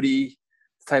little uppity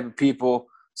type of people.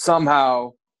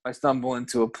 Somehow I stumble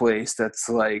into a place that's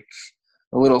like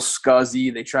a little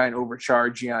scuzzy. They try and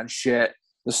overcharge you on shit.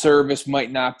 The service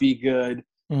might not be good,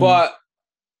 but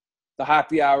the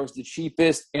happy hour is the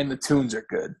cheapest and the tunes are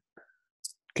good.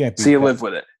 Can't be. So you live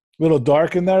with it. A little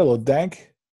dark in there, a little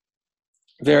dank.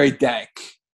 Very dank.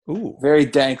 Ooh. Very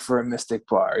dank for a Mystic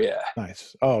bar, yeah.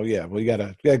 Nice. Oh yeah. Well, you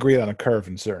gotta agree on a curve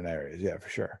in certain areas, yeah, for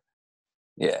sure.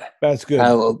 Yeah. That's good.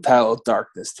 Had a little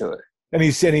darkness to it.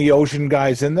 Any ocean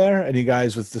guys in there? Any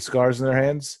guys with the scars in their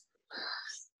hands?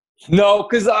 No,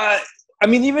 because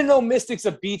even though Mystic's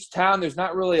a beach town, there's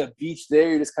not really a beach there.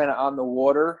 You're just kind of on the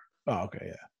water. Oh,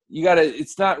 okay, yeah.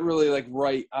 It's not really like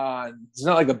right on, it's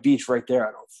not like a beach right there,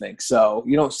 I don't think. So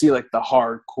you don't see like the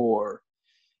hardcore.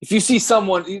 If you see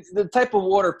someone, the type of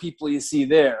water people you see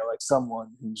there, like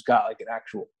someone who's got like an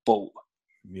actual boat.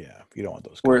 Yeah, you don't want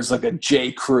those guys. Whereas like a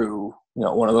J. Crew,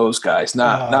 one of those guys,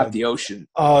 not the ocean.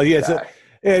 Oh, yeah.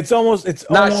 It's almost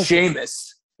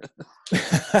Seamus.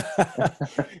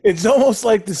 It's almost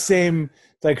like the same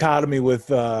dichotomy with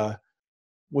the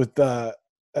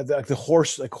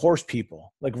horse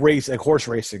people, like horse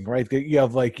racing, right? You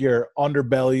have like your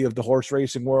underbelly of the horse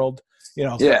racing world,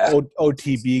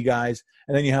 OTB guys,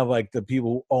 and then you have like the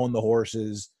people who own the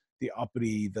horses, the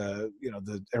uppity,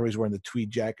 everybody's wearing the tweed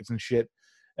jackets and shit.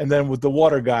 And then with the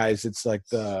water guys, it's like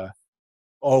the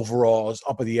overalls,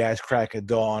 up at the ass crack at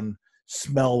dawn,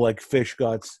 smell like fish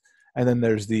guts. And then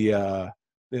there's the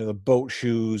boat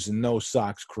shoes and no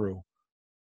socks crew.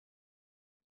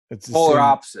 It's the polar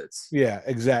opposites. Yeah,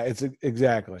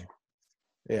 exactly.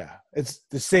 Yeah, it's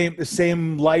the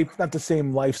same life, not the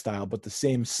same lifestyle, but the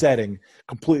same setting,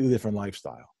 completely different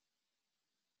lifestyle.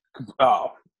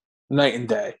 Oh, night and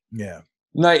day. Yeah,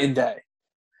 night and day.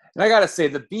 And I gotta say,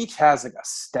 the beach has like a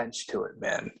stench to it,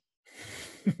 man.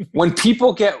 When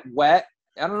people get wet,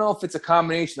 I don't know if it's a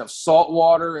combination of salt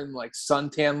water and like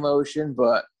suntan lotion,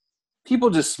 but people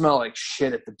just smell like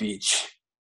shit at the beach.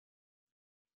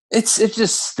 It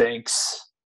just stinks.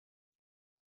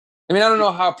 I mean, I don't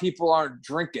know how people aren't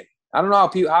drinking. I don't know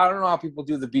how people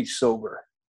do the beach sober.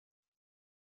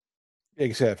 You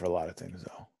can say that for a lot of things,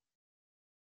 though.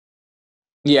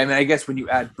 Yeah, I mean, I guess when you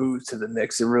add booze to the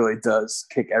mix, it really does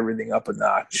kick everything up a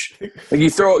notch. Like you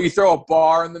throw a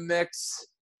bar in the mix,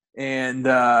 and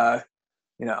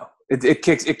it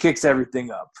kicks everything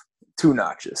up 2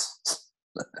 notches.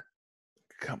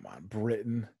 Come on,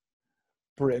 Britain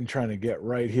trying to get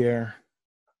right here.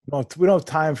 No, we don't have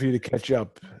time for you to catch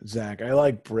up, Zach. I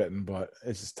like Britain, but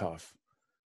it's just tough.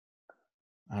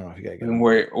 I don't know if you got to get. And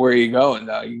where are you going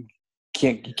now? You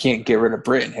can't get rid of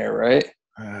Britain here, right?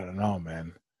 I don't know,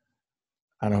 man.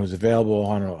 I don't know who's available.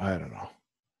 I don't know.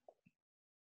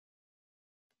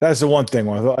 That's the one thing.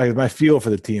 My feel for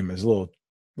the team is a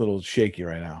little shaky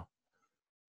right now.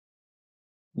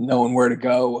 Knowing where to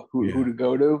go, who to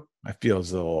go to. My feel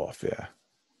is a little off. Yeah.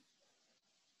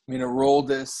 I mean,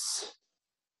 Aroldis,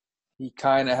 he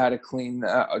kind of had to clean.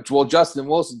 Well, Justin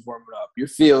Wilson's warming up. Your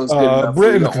feel is good enough.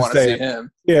 Britain You don't want to see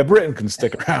him. Yeah, Britain can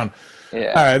stick around.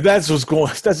 Yeah. All right, that's what's going on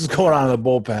in the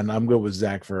bullpen. I'm good with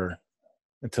Zach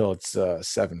until it's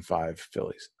 7-5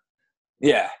 Phillies.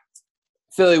 Yeah.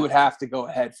 Philly would have to go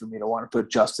ahead for me to want to put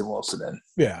Justin Wilson in.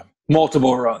 Yeah.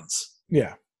 Multiple runs.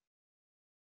 Yeah.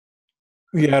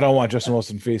 Yeah, I don't want Justin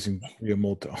Wilson facing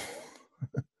Realmuto.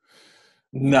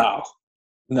 No,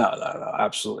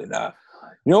 absolutely not.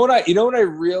 You know what I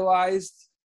realized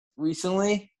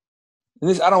recently? And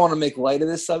this, I don't want to make light of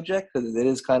this subject because it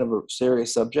is kind of a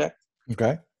serious subject.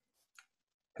 Okay.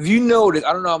 Have you noticed?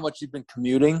 I don't know how much you've been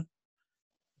commuting.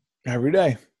 Every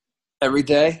day. Every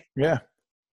day? Yeah.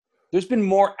 There's been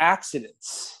more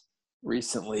accidents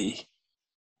recently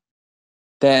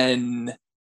than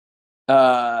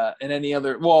in any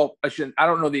other. Well, I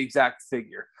don't know the exact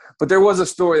figure, but there was a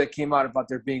story that came out about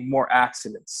there being more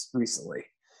accidents recently,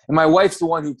 and my wife's the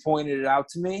one who pointed it out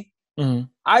to me. Mm-hmm.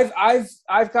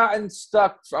 I've gotten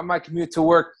stuck on my commute to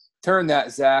work. Turn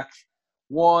that, Zach.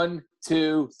 1,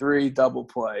 2, 3, double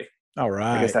play. All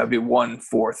right. I guess that would be 1,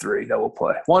 4, 3 double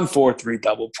play. 1, 4, 3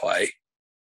 double play.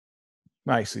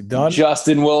 Nicely done.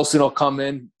 Justin Wilson will come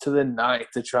in to the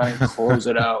 9th to try and close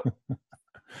it out.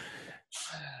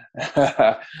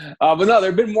 But no, there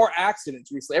have been more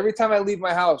accidents recently. Every time I leave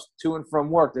my house to and from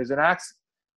work, there's an accident.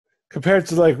 Compared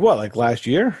to like last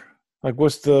year? Like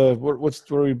what are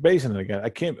we basing it again? I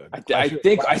can't. I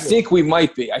think we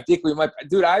might be.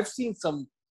 Dude, I've seen some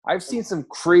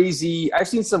crazy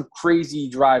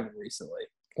driving recently.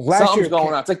 Something's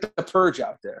going on. It's like the purge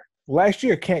out there. Last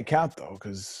year can't count though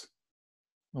because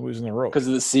nobody's in the road. Because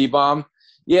of the C-bomb.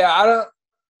 Yeah, I don't.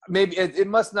 Maybe it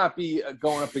must not be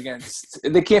going up against.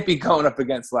 They can't be going up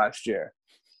against last year.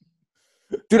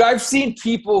 Dude, I've seen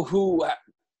people who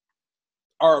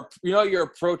are, you're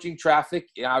approaching traffic.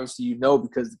 Obviously,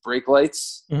 because the brake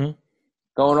lights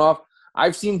going off.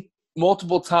 I've seen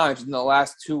multiple times in the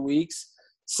last 2 weeks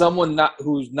someone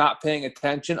who's not paying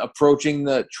attention approaching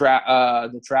the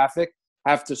traffic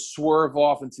have to swerve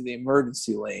off into the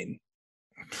emergency lane.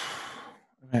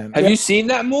 Man. Have you seen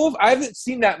that move? I haven't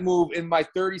seen that move in my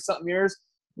 30-something years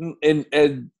in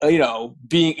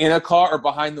being in a car or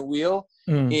behind the wheel,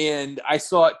 and I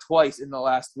saw it twice in the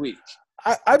last week.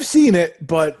 I've seen it,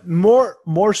 but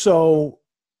more so,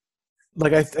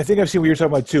 like I think I've seen what you're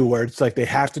talking about too, where it's like they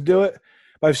have to do it.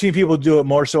 But I've seen people do it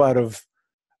more so out of,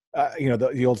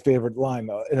 the old favorite line,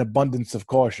 an abundance of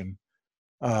caution.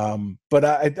 But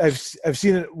I've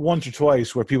seen it once or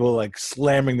twice where people are like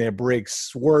slamming their brakes,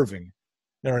 swerving.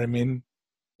 You know what I mean?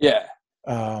 Yeah.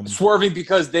 Swerving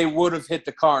because they would have hit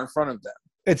the car in front of them.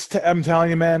 I'm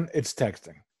telling you, man, it's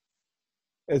texting.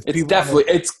 It's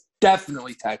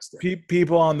definitely texting.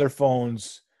 People on their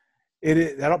phones. I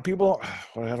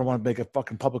don't want to make a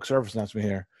fucking public service announcement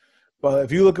here, but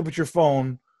if you look up at your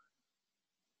phone,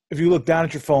 if you look down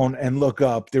at your phone and look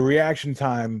up, the reaction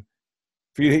time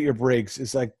for you to hit your brakes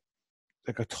is like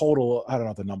a total. I don't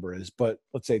know what the number is, but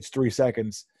let's say it's 3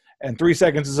 seconds. And 3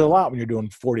 seconds is a lot when you're doing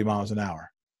 40 miles an hour.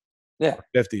 Yeah. Or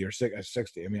 50 or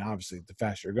 60. I mean, obviously, the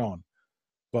faster you're going.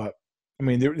 But, I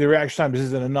mean, the reaction time just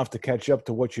isn't enough to catch up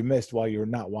to what you missed while you're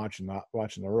not watching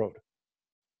the road.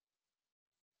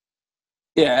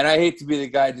 Yeah, and I hate to be the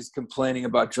guy just complaining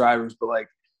about drivers, but, like,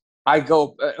 I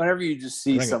go – whenever you just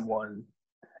see someone –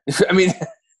 I mean,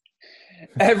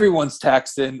 everyone's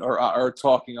texting or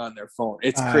talking on their phone.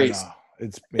 It's crazy.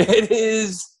 It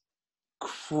is –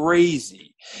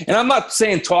 crazy. And I'm not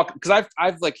saying talk because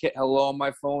I've like hit hello on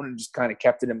my phone and just kind of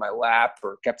kept it in my lap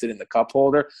or kept it in the cup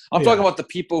holder. I'm talking about the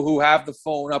people who have the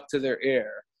phone up to their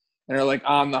ear and are like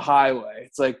on the highway.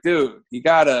 It's like, dude, you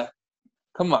gotta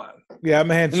come on. Yeah,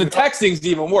 I'm a hands. And the texting's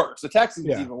even worse.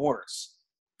 Even worse.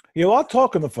 Yeah, well, I'll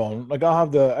talk on the phone. Like I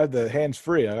have the hands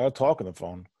free. I'll talk on the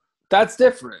phone. That's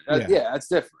different. Yeah, that's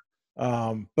different.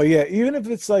 But yeah, even if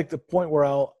it's like the point where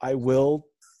I will,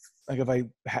 like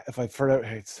if I've heard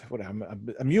it's what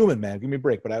I'm human, man. Give me a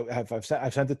break. But I've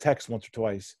sent a text once or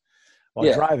twice while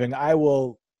Yeah. driving. I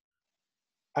will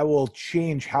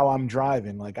change how I'm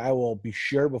driving. Like I will be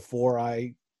sure before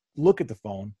I look at the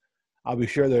phone, I'll be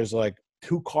sure there's like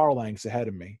 2 car lengths ahead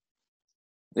of me.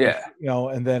 Yeah.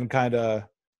 And then kind of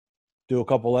do a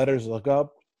couple letters, look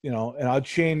up, and I'll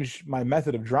change my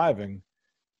method of driving,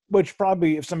 which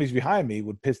probably if somebody's behind me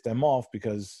would piss them off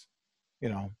because,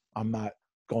 I'm not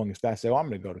going as fast as they want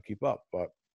me to go to keep up. But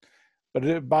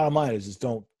the bottom line is just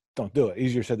don't do it.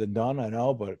 Easier said than done, I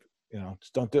know, but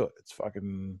just don't do it. It's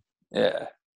fucking Yeah.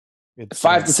 If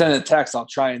I have to send a text, I'll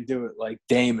try and do it like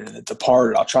Damon and The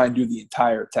Departed. I'll try and do the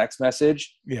entire text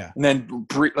message. Yeah. And then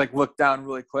like look down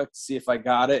really quick to see if I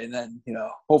got it. And then,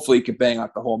 hopefully you can bang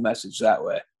out the whole message that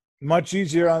way. Much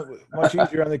easier on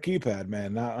the keypad,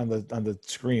 man, not on the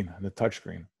screen, on the touch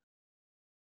screen.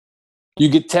 You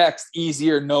get text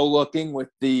easier no looking with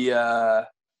the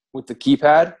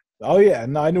keypad. Oh yeah,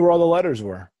 no, I knew where all the letters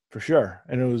were for sure,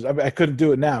 and it was I couldn't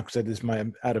do it now because I just my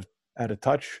out of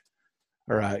touch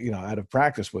or out of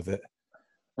practice with it.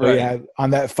 But Right. yeah,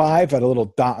 on that 5, had a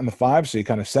little dot on the 5, so you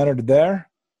kind of centered it there.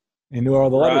 You knew all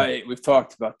the letters. Right, we've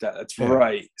talked about that. That's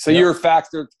right. So you're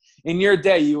faster in your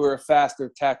day. You were a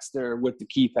faster texter with the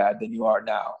keypad than you are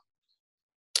now.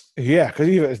 Yeah,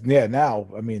 because now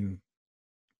I mean,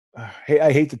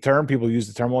 I hate the term. People use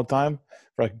the term all the time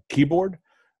for like keyboard,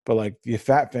 but like the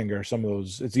fat finger, some of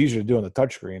those, it's easier to do on the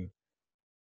touchscreen.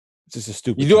 It's just a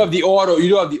stupid. You do have the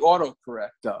auto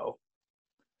correct though.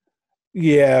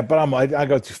 Yeah, but I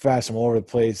go too fast. I'm all over the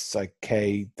place. It's like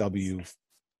KW,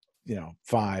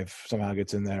 5 somehow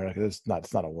gets in there. Like it's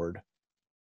not a word.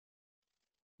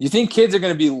 You think kids are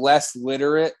going to be less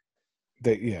literate?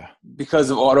 Because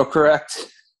of autocorrect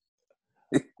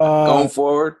going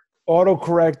forward.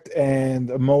 Autocorrect and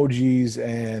emojis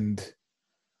and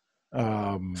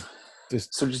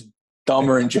just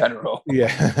dumber in general.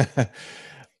 Yeah.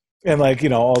 And like,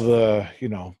 all the,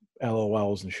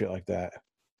 LOLs and shit like that.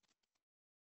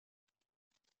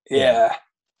 Yeah.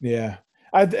 Yeah.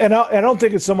 I don't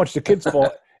think it's so much the kids'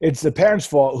 fault. It's the parents'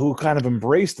 fault who kind of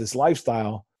embrace this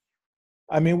lifestyle.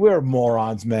 I mean, we're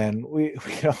morons, man. We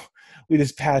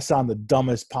just pass on the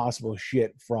dumbest possible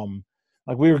shit from,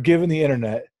 like, we were given the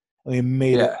internet and we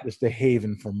made it just a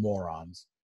haven for morons.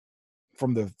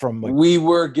 We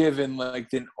were given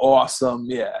like an awesome,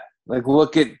 like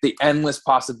look at the endless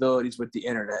possibilities with the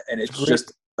internet, and it's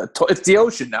just it's the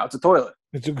ocean now. It's a toilet.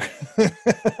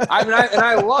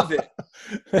 I love it,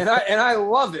 and I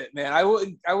love it, man. I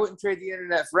wouldn't trade the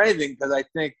internet for anything because I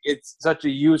think it's such a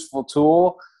useful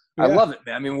tool. Yeah. I love it,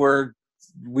 man. I mean,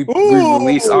 we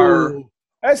release our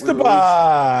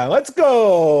Esteban. Let's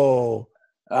go.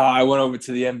 I went over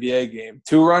to the NBA game.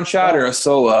 2-run shot or a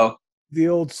solo? The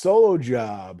old solo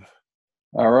job.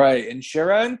 All right,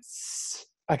 insurance.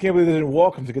 I can't believe they didn't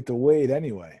walk him to get to Wade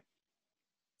anyway.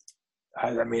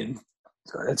 I mean,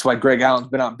 that's why Greg Allen's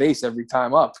been on base every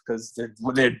time up because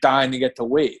they're dying to get to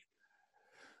Wade.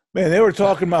 Man, they were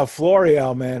talking about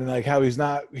Florial, man, and like how he's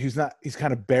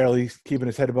kind of barely keeping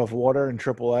his head above water in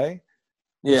AAA.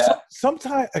 Yeah.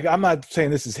 Sometimes I'm not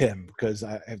saying this is him because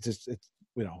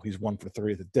he's 1 for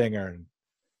 3 at the dinger and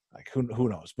like who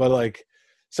knows, but like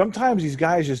sometimes these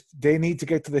guys they need to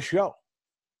get to the show,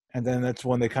 and then that's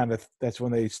when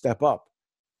they step up.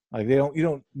 Like you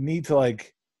don't need to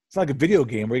like. It's not like a video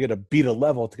game where you got to beat a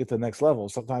level to get to the next level.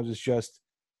 Sometimes it's just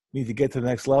you need to get to the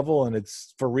next level and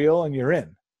it's for real and you're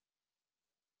in.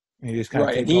 And you just kind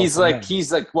of he's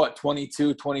like what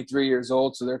 22, 23 years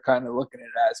old, so they're kind of looking at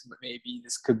it as maybe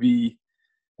this could be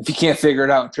if he can't figure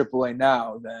it out in AAA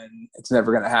now, then it's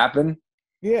never going to happen.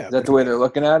 Yeah, is that the way they're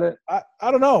looking at it? I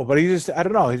don't know, but I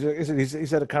don't know.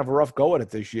 He's had a kind of a rough go at it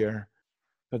this year,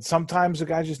 but sometimes the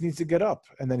guy just needs to get up,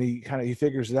 and then he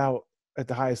figures it out at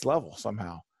the highest level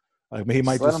somehow. Like he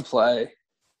might let him play.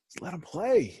 Just let him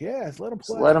play. Yeah, just let him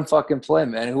play. Just let him fucking play,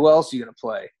 man. Who else are you going to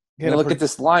play? Look at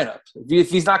this lineup. If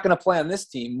he's not going to play on this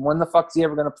team, when the fuck is he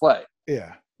ever going to play?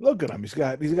 Yeah, look at him. He's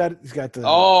got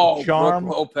the charm.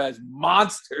 Brook Lopez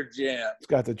monster jam. He's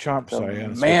got the charm.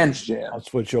 Man's jam. I'll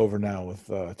switch over now with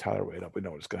Tyler Wade up. We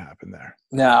know what's going to happen there.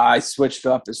 No, I switched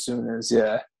up as soon as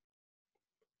I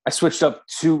switched up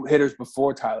 2 hitters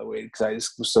before Tyler Wade because I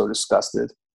just was so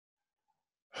disgusted.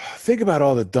 Think about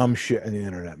all the dumb shit on the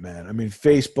internet, man. I mean,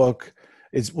 Facebook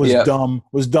was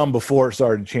dumb before it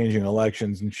started changing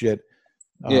elections and shit.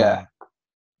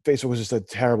 Facebook was just a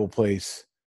terrible place.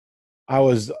 I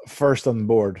was first on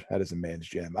board. That is a man's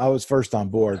jam. I was first on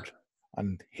board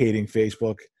on hating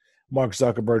Facebook Mark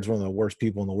Zuckerberg's one of the worst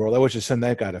people in the world. I wish they send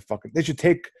that guy to fucking. They should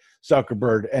take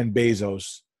Zuckerberg and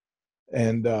Bezos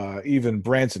and even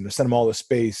Branson to send them all to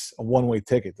space. A one-way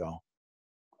ticket, though.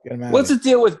 Get him out What's of the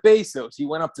deal with Bezos? He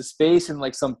went up to space in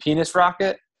like some penis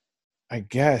rocket? I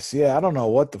guess. Yeah, I don't know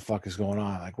what the fuck is going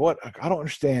on. Like, what? I don't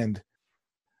understand.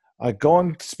 Like,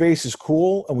 going to space is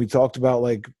cool, and we talked about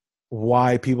like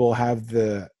why people have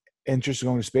the interest in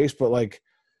going to space, but like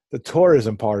the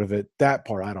tourism part of it, that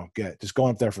part I don't get. Just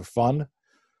going up there for fun.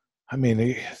 I mean,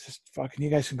 just fucking, you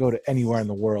guys can go to anywhere in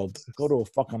the world. Go to a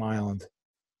fucking island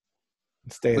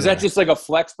and stay Was there. that just like a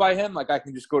flex by him? Like I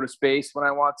can just go to space when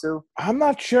I want to? I'm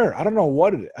not sure. I don't know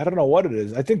what it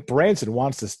is. I think Branson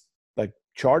wants to like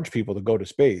charge people to go to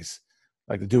space,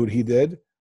 like to do what he did.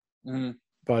 Mm-hmm.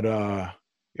 But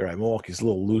you're right. Milwaukee's a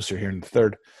little looser here in the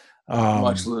third.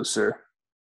 Much looser.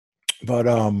 But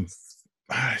I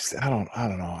don't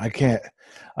know. I can't.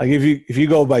 Like if you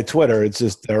go by Twitter, it's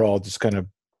just they're all just kind of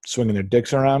swinging their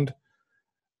dicks around,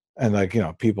 and like, you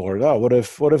know, people are, what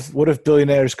if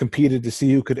billionaires competed to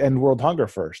see who could end world hunger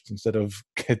first instead of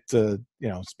get to, you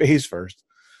know, space first?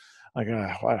 Like, they're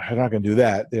not going to do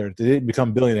that. They didn't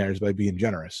become billionaires by being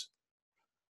generous,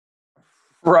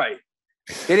 right?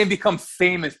 They didn't become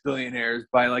famous billionaires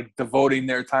by like devoting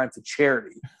their time to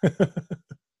charity.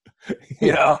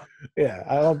 You know? Yeah,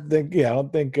 I don't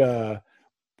think they're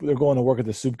going to work at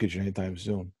the soup kitchen anytime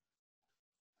soon.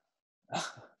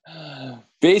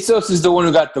 Bezos is the one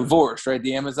who got divorced, right?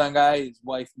 The Amazon guy. His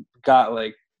wife got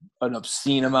like an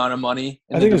obscene amount of money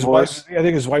in the divorce. I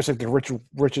think his wife's like the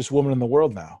richest woman in the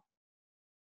world now.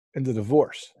 In the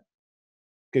divorce,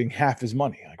 getting half his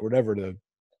money, like whatever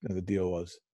the deal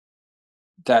was.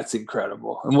 That's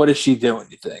incredible. And what is she doing,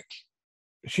 you think?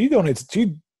 She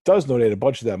does donate a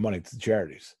bunch of that money to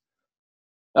charities.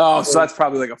 Oh, so that's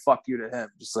probably like a fuck you to him.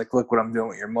 Just like, look what I'm doing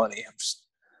with your money.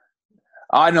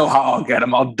 I know how I'll get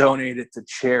them. I'll donate it to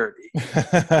charity.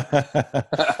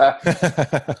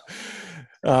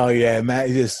 Oh yeah, Matt,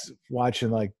 just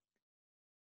watching like,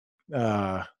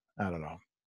 I don't know,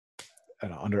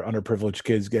 underprivileged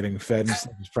kids getting fed and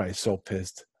stuff. He's probably so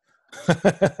pissed.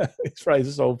 He's probably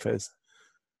so pissed.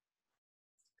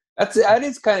 That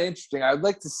is kind of interesting. I'd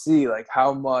like to see like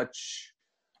how much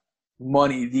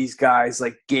money these guys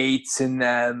like Gates and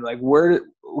them, like where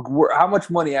how much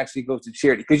money actually goes to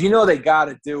charity, because you know they got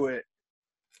to do it.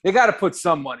 They got to put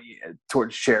some money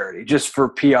towards charity just for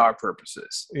PR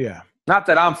purposes. Yeah. Not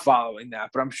that I'm following that,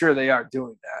 but I'm sure they are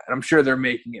doing that, and I'm sure they're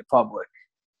making it public.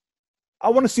 I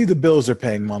want to see the bills they're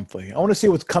paying monthly. I want to see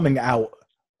what's coming out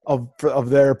of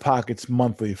their pockets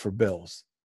monthly for bills,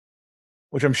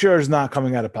 which I'm sure is not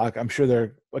coming out of pocket. I'm sure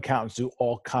their accountants do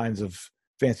all kinds of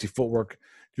fancy footwork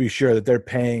to be sure that they're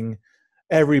paying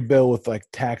every bill with like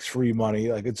tax-free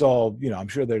money. Like it's all, you know, I'm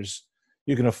sure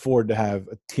you can afford to have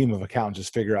a team of accountants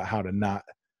just figure out how to not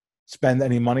spend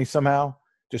any money somehow,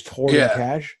 just hoarding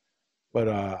cash. But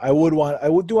I do want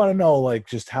to know like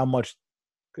just how much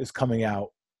is coming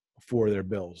out for their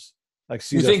bills. Like,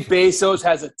 you think Bezos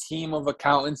has a team of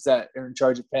accountants that are in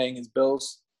charge of paying his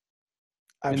bills?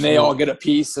 Absolutely. And they all get a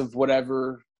piece of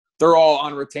whatever. They're all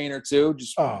on retainer too,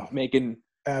 just making.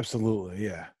 Absolutely,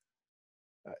 yeah,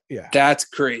 yeah. That's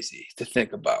crazy to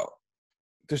think about.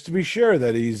 Just to be sure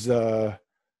that he's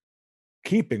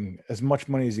keeping as much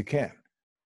money as he can.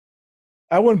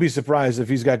 I wouldn't be surprised if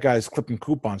he's got guys clipping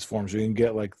coupons for him so he can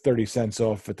get like 30 cents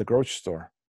off at the grocery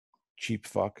store. Cheap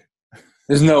fuck.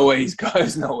 There's no way he's going to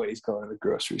the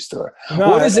grocery store.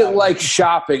 No, what is it like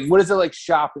shopping? What is it like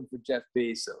shopping for Jeff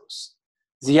Bezos?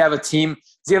 Does he have a team?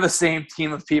 Does he have the same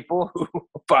team of people who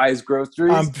buy his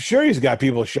groceries? I'm sure he's got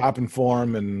people shopping for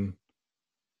him and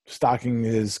stocking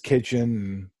his kitchen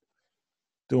and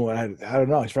doing, I don't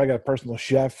know. He's probably got a personal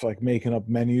chef, like making up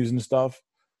menus and stuff.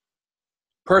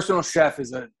 Personal chef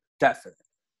is a definite.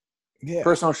 Yeah.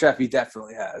 Personal chef he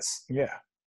definitely has. Yeah.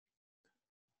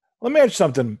 Let me ask you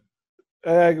something.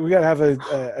 We got to have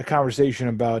a conversation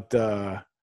about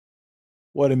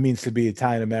what it means to be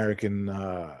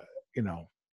Italian-American,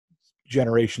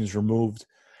 generations removed.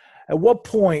 At what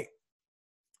point,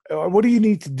 what do you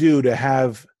need to do to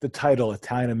have the title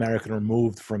Italian-American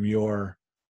removed from your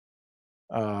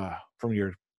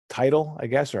title, I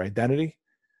guess, or identity?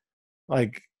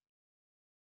 Like,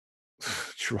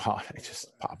 Draw, I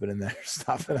just pop it in there,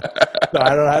 stop it. No,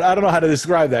 I don't know how to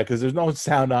describe that because there's no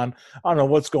sound on. I don't know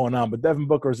what's going on, but Devin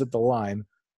Booker is at the line,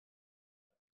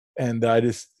 and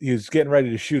he was getting ready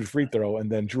to shoot a free throw,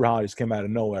 and then Drew Holiday just came out of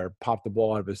nowhere, popped the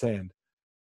ball out of his hand.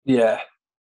 Yeah,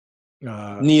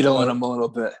 needling him a little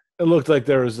bit. It looked like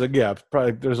there was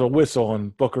there's a whistle,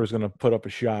 and Booker was going to put up a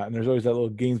shot, and there's always that little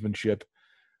gamesmanship.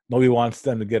 Nobody wants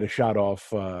them to get a shot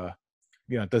off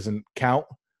it doesn't count.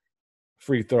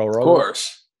 Free throw, of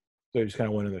course. So you just kind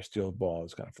of went in there, steal the ball.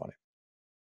 It's kind of funny.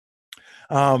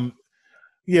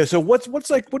 Yeah. So what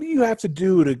do you have to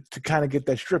do to kind of get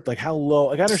that stripped? Like how low?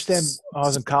 Like I understand I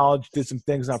was in college, did some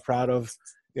things not proud of.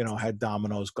 Had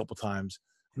dominoes a couple times.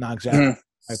 Not exactly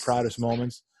my proudest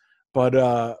moments, but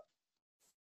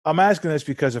I'm asking this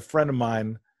because a friend of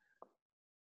mine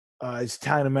is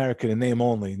Italian American in name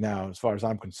only now, as far as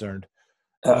I'm concerned.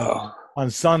 On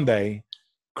Sunday,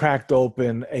 cracked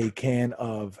open a can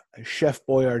of Chef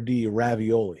Boyardee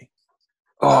ravioli.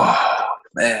 Oh,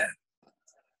 man.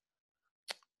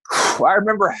 I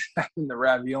remember having the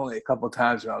ravioli a couple of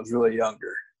times when I was really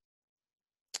younger.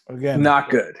 Again, not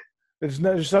good.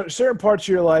 There's certain parts of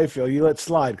your life you let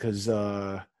slide because,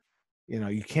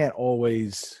 you can't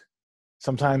always –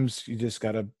 sometimes you just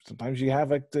got to – sometimes you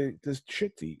have like this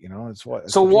shit to eat, It's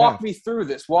what. So walk me through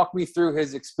this. Walk me through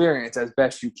his experience as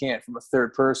best you can from a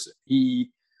third person. He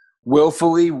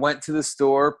willfully went to the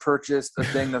store, purchased a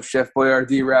thing of Chef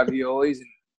Boyardee raviolis,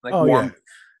 and warmed. Yeah.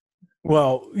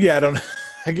 Well, yeah,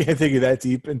 I can't take you that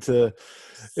deep into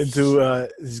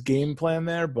his game plan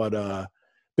there, but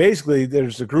basically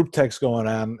there's a group text going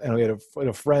on, and we had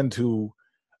a friend who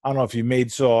I don't know if he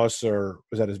made sauce or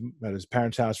was at his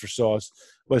parents' house for sauce,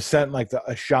 but sent like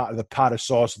a shot of the pot of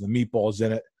sauce with the meatballs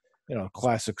in it,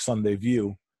 classic Sunday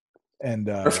view, and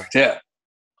yeah.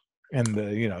 And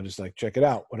just like check it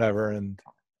out, whatever, and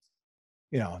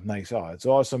nice. Oh, it's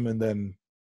awesome. And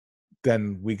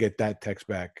then we get that text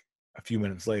back a few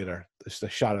minutes later. Just a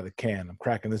shot of the can. I'm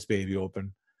cracking this baby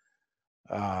open,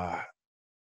 and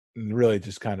really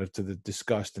just kind of to the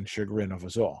disgust and chagrin of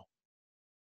us all.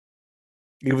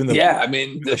 Even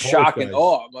the shock and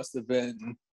awe must have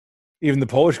been. Even the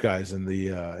Polish guys in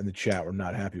the chat were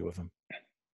not happy with him.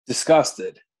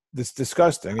 Disgusted. It's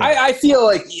disgusting. Yeah. I feel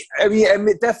like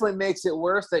it definitely makes it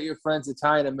worse that your friend's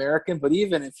Italian American, but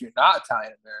even if you're not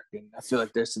Italian American, I feel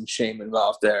like there's some shame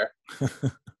involved there.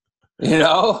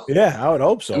 Yeah, I would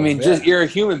hope so. Just you're a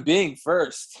human being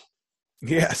first.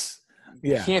 Yes.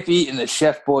 Yeah. You can't be eating the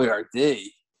Chef Boyardee.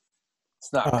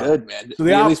 It's not good, man. So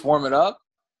Did you at least warm it up?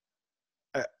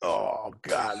 Oh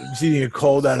God! I'm just eating it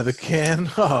cold out of the can.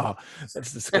 Oh,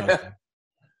 that's disgusting.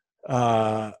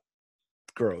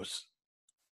 Gross.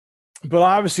 But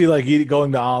obviously, like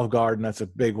going to Olive Garden, that's a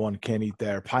big one. Can't eat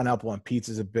there. Pineapple on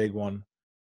pizza is a big one.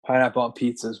 Pineapple on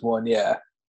pizza is one, yeah.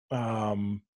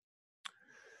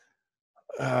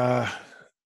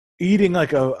 Eating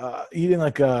like a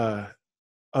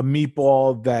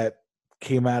meatball that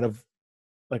came out of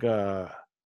like a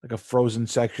frozen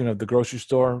section of the grocery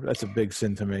store. That's a big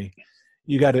sin to me.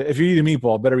 You got to, if you eat a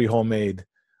meatball, it better be homemade,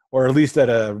 or at least at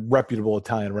a reputable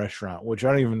Italian restaurant. Which I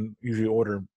don't even usually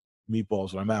order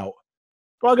meatballs when I'm out.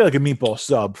 But I'll get like a meatball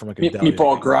sub from like a deli.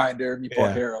 Meatball grinder,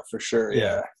 meatball hero for sure.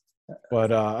 Yeah.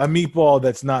 But a meatball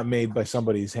that's not made by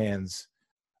somebody's hands,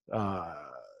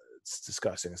 it's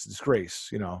disgusting. It's a disgrace.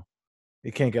 You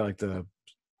can't get like the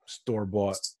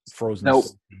store-bought frozen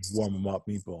warm them up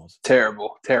meatballs.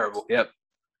 Terrible. Yep.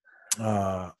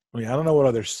 I don't know what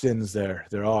other sins there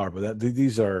are, but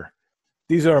these are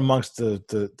amongst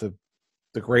the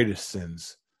greatest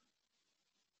sins.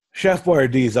 Chef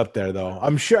Boyardee is up there, though.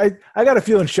 I'm sure. I got a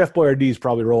feeling Chef Boyardee is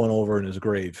probably rolling over in his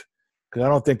grave because I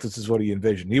don't think this is what he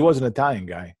envisioned. He was an Italian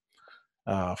guy.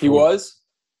 He was?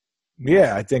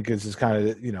 Yeah, I think it's just kind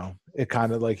of it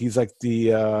kind of like he's like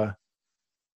the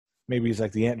maybe he's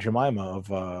like the Aunt Jemima of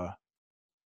or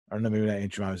no, maybe not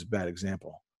Aunt Jemima is a bad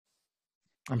example.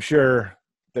 I'm sure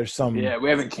there's some. Yeah, we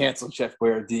haven't canceled Chef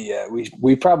Boyardee yet.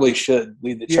 We probably should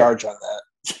lead the charge on that.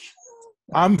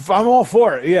 I'm all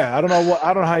for it. Yeah, I don't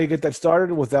know how you get that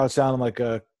started without sounding like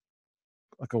a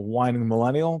whining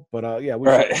millennial, but yeah, we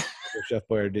should Chef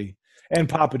Boyardee and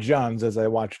Papa John's. As I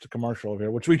watched the commercial over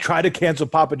here, which we tried to cancel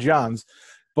Papa John's,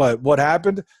 but what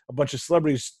happened? A bunch of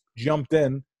celebrities jumped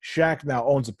in. Shaq now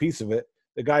owns a piece of it.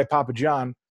 The guy Papa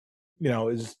John,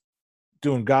 is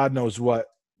doing God knows what,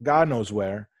 God knows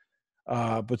where,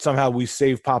 but somehow we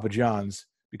saved Papa John's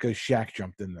because Shaq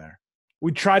jumped in there.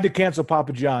 We tried to cancel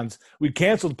Papa John's. We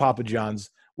canceled Papa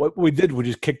John's. What we did, we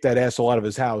just kicked that asshole out of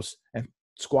his house and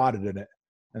squatted in it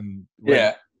and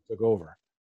took over.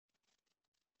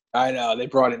 I know. They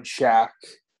brought in Shaq,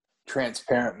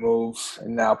 transparent move,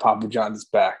 and now Papa John's is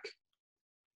back.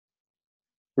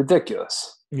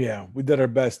 Ridiculous. Yeah, we did our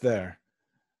best there.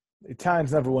 The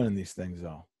Italians never win in these things,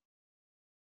 though.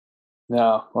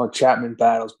 No. Well, Chapman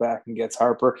battles back and gets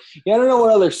Harper. Yeah, I don't know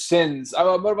what other sins.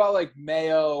 What about like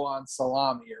mayo on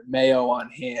salami or mayo on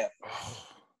ham?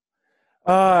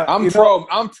 I'm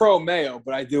pro mayo,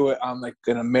 but I do it on like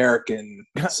an American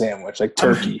sandwich, like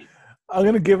turkey. I'm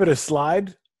gonna give it a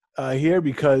slide. here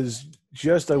because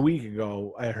just a week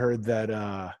ago I heard that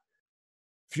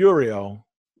Furio,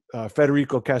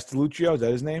 Federico Castelluccio, is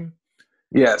that his name?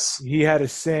 Yes. He had a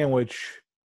sandwich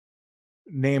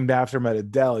named after him at a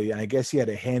deli, and I guess he had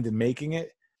a hand in making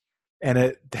it, and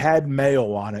it had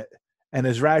mayo on it. And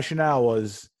his rationale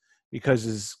was because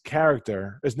his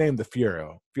character is named the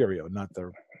Furio, not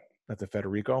the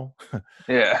Federico.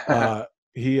 Yeah.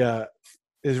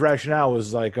 His rationale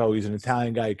was like, oh, he's an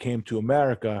Italian guy who came to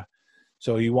America,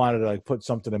 so he wanted to like put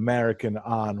something American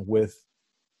on with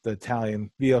the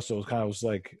Italian feel. So it was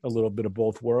like a little bit of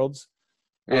both worlds.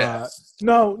 Yeah.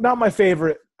 No, not my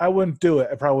favorite. I wouldn't do it.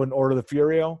 I probably wouldn't order the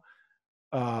Furio.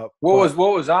 What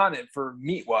was on it for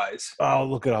meat wise? I'll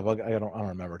look it up. I don't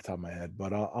remember off the top of my head,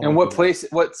 but I'll And what place?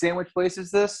 What sandwich place is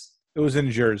this? It was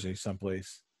in Jersey,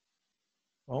 someplace.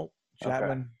 Oh,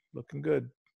 Chapman, Okay. looking good.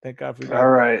 Thank God we All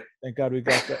right. Thank God we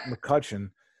got that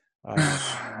McCutcheon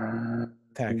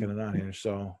tacking it on here.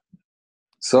 So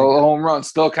a home run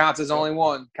still counts as only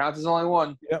one.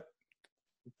 Yep.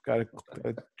 Got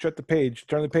to shut the page.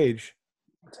 Turn the page.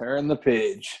 Turn the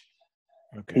page.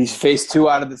 Okay. He's faced 2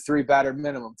 out of the 3 battered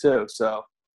minimum too. So,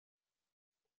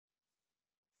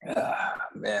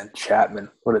 man, Chapman,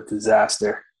 what a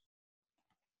disaster.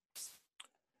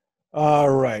 All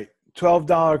right.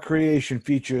 $12 creation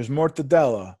features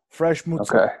mortadella, fresh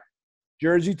mozzarella,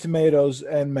 Jersey tomatoes,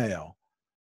 and mayo.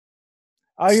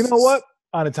 You know what?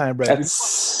 On Italian bread.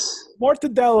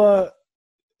 Mortadella,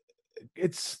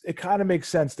 it kind of makes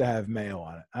sense to have mayo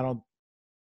on it. I don't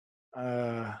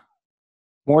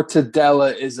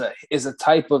mortadella is a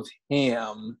type of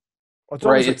ham. It's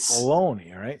almost like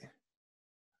bologna, right?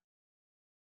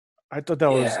 I thought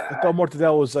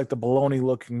mortadella was like the bologna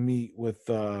looking meat with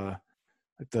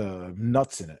like the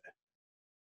nuts in it.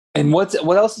 And what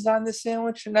else is on this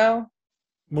sandwich now?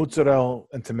 Mozzarella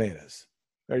and tomatoes.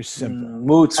 Very simple.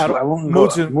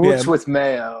 Mozz with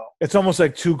mayo. It's almost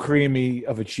like too creamy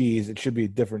of a cheese. It should be a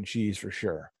different cheese for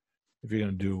sure if you're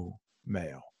going to do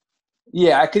mayo.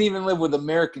 Yeah, I could even live with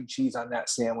American cheese on that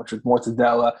sandwich with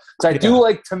mortadella. Because I do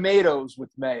like tomatoes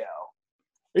with mayo.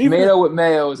 Tomato with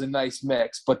mayo is a nice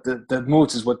mix, but the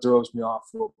mozz is what throws me off.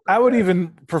 I would even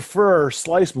prefer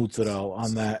sliced mozzarella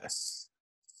on that.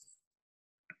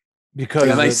 Because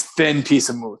a nice thin piece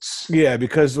of mozz. Yeah,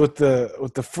 because with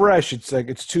the fresh, it's like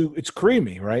it's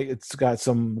creamy, right? It's got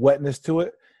some wetness to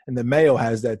it, and the mayo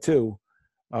has that too.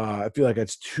 I feel like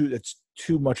it's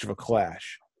too much of a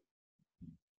clash.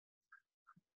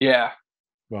 Yeah,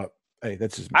 but hey,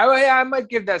 that's just. I might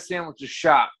give that sandwich a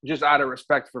shot just out of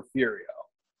respect for Furio.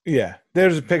 Yeah,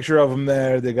 there's a picture of them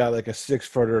there. They got like a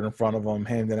 6-footer in front of them,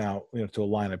 handing out to a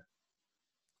line of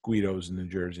Guidos in New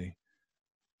Jersey.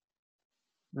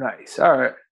 Nice. All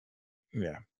right.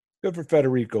 Yeah. Good for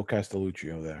Federico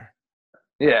Castelluccio there.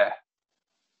 Yeah.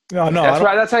 No.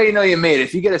 That's how you know you made it.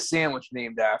 If you get a sandwich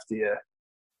named after you.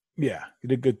 Yeah, you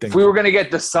did good things. If we were going to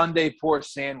get the Sunday Poor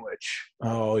sandwich.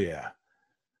 Oh, yeah.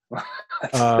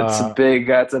 That's a big,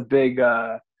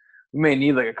 we may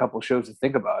need like a couple shows to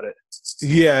think about it.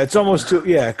 Yeah, it's almost too,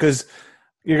 because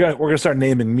we're going to start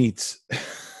naming meats.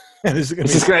 And it's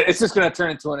just gonna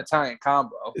turn into an Italian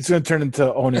combo. It's gonna turn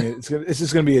into owning it. It's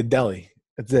just gonna be a deli.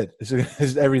 That's it.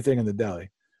 It's everything in the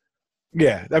deli.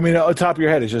 Yeah, I mean, on the top of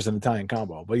your head, it's just an Italian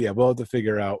combo. But yeah, we'll have to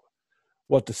figure out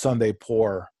what the Sunday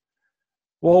pour.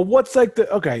 Well, what's like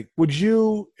would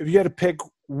you, if you had to pick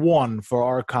one for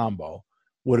our combo,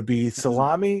 would it be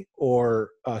salami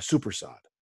or supersod?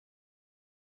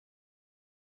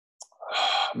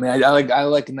 Man, I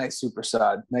like a nice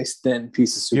supersod, nice thin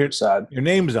piece of supersod. Your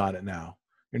name's on it now.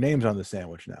 Your name's on the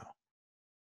sandwich now.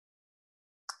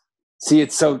 See,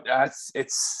 it's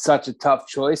such a tough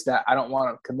choice that I don't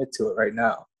want to commit to it right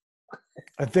now.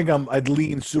 I think I'd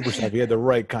lean supersod if you had the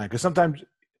right kind, because sometimes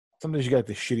you got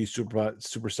the shitty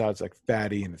supersod. It's like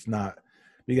fatty and it's not.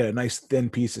 You got a nice thin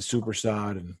piece of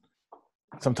supersod, and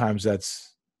sometimes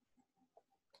that's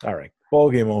all right.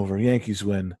 Ball game over. Yankees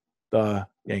win. The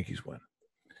Yankees win.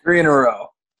 3 in a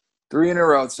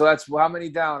row. So that's how many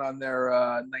down on their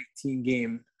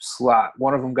 19-game slot.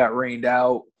 One of them got rained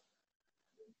out.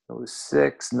 It was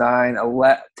 6, 9,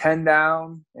 11, 10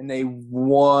 down, and they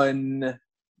won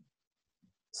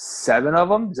 7 of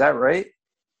them. Is that right?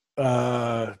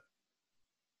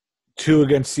 2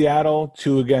 against Seattle,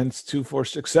 2 against 2, 4,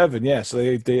 6, 7. Yeah, so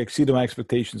they exceeded my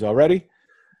expectations already.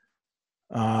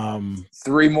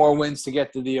 3 more wins to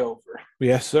get to the over.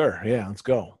 Yes, sir. Yeah, let's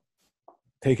go.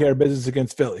 Take care of business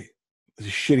against Philly. It's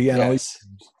a shitty NL. Yes.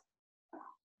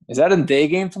 Is that a day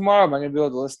game tomorrow? Am I going to be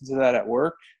able to listen to that at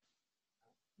work?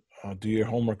 I'll do your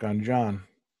homework on John.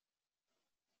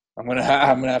 I'm gonna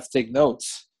have to take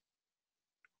notes.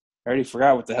 I already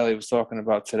forgot what the hell he was talking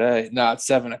about today. No, it's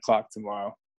 7 o'clock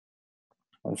tomorrow.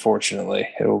 Unfortunately,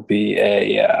 it will be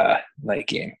a night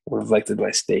game. We're elected by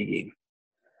state game.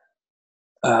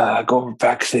 Go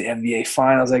back to the NBA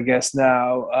Finals, I guess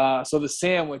now. So the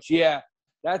sandwich, yeah,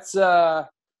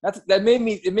 that made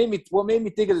me. What made me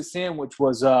think of the sandwich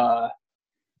was because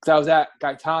I was at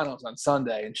Gaetano's on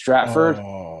Sunday in Stratford,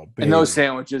 and those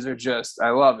sandwiches are just,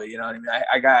 I love it. You know what I mean?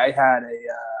 I had a.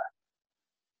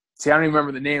 See, I don't even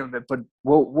remember the name of it, but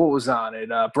what was on it?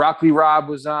 Broccoli Rob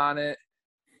was on it,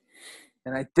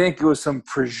 and I think it was some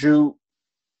prosciutto,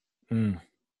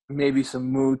 maybe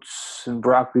some moots and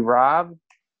broccoli Rob.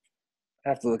 I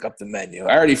have to look up the menu.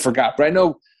 I already forgot, but I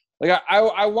know, like,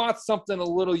 I want something a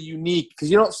little unique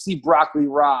because you don't see broccoli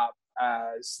Rob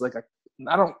as like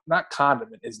not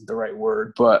condiment isn't the right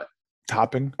word, but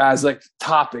topping as like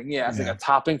topping. Yeah, as like a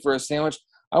topping for a sandwich.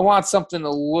 I want something a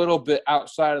little bit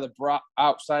outside of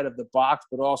the box,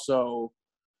 but also,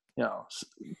 you know,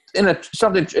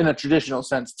 something in a traditional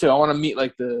sense too. I want to meet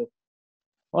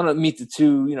the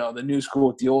two, you know, the new school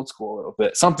with the old school a little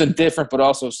bit. Something different, but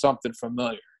also something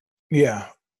familiar. Yeah.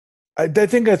 I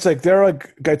think that's like, they're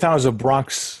like, Gaetano's a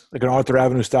Bronx, like an Arthur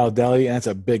Avenue style deli, and that's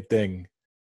a big thing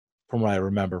from what I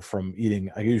remember from eating.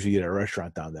 I usually eat at a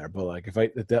restaurant down there, but like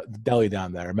the deli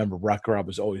down there, I remember Broccoli Rob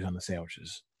was always on the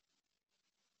sandwiches.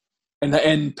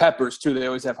 And peppers too. They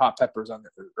always have hot peppers on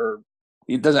there, or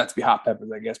it doesn't have to be hot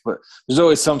peppers, I guess, but there's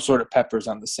always some sort of peppers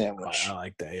on the sandwich. I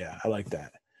like that. Yeah, I like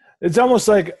that. It's almost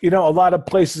like, you know, a lot of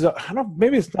places. I don't know.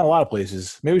 Maybe it's not a lot of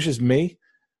places. Maybe it's just me,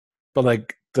 but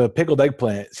like the pickled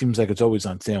eggplant seems like it's always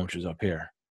on sandwiches up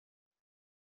here.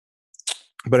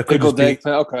 But it could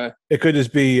okay. It could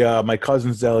just be my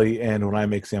cousin's deli and when I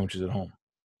make sandwiches at home.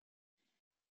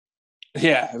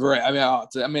 Yeah, right. I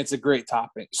mean, it's a great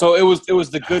topping. So it was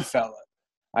the Goodfella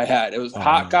I had. It was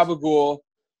hot gabagool,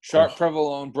 sharp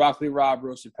provolone, broccoli Rob,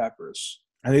 roasted peppers.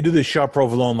 And they do this sharp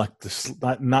provolone like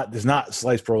there's not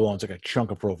sliced provolone. It's like a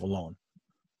chunk of provolone.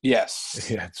 Yes.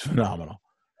 Yeah, it's phenomenal.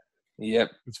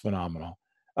 Yep, it's phenomenal.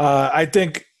 I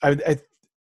think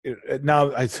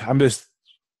now I'm just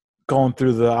going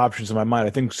through the options in my mind. I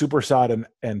think supersod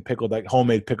and pickled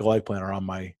homemade pickled eggplant are on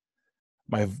my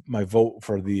vote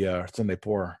for the Sunday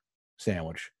pour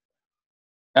sandwich.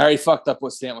 I already fucked up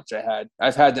what sandwich I had.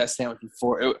 I've had that sandwich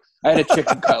before. I had a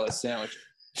chicken cutlet sandwich.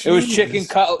 It was chicken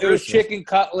cutlet. It was chicken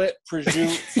cutlet,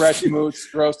 prosciutto, fresh moots,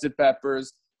 roasted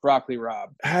peppers, broccoli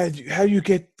Rob. How'd you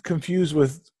get confused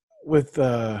with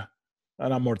not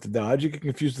mortadella? How'd you get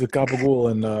confused with the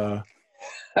gabagool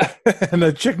and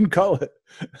the chicken cutlet?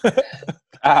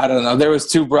 I don't know. There was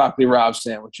 2 broccoli Rob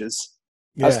sandwiches.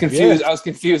 I was confused. I was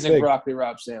confusing broccoli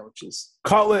Rob sandwiches.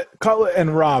 Cutlet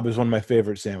and Rob is one of my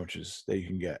favorite sandwiches that you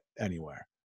can get anywhere.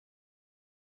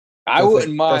 I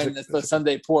wouldn't mind the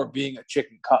Sunday pour being a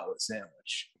chicken cutlet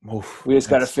sandwich. Oof, we just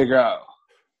got to figure out.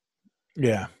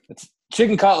 Yeah,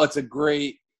 chicken cutlet's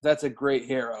that's a great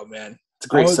hero, man. It's a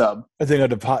great sub. I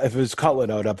think if it was cutlet,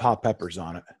 I would have hot peppers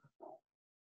on it.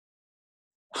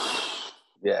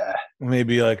 Yeah,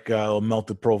 maybe like a little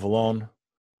melted provolone.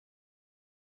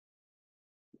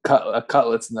 A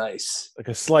cutlet's nice. Like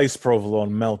a sliced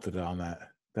provolone melted on that.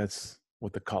 That's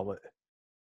what the cutlet.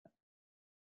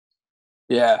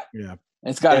 Yeah. Yeah.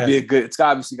 And it's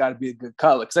obviously got to be a good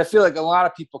cutlet. Because I feel like a lot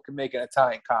of people can make an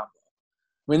Italian combo.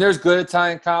 I mean, there's good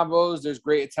Italian combos. There's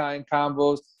great Italian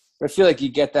combos. But I feel like you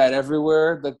get that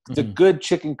everywhere. The good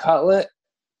chicken cutlet,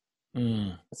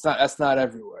 that's not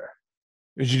everywhere.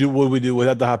 What we do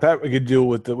without the hot pepper? We could do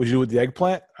would you do with the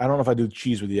eggplant? I don't know if I do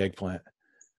cheese with the eggplant.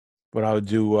 But I would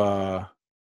do a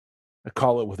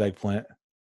cutlet with eggplant.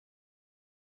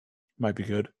 Might be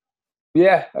good.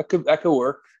 Yeah, that could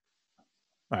work.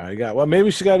 All right, well,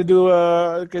 maybe she got to do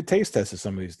a taste test of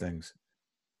some of these things.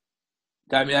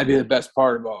 I mean, that'd be the best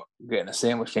part about getting a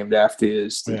sandwich named after you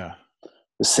is the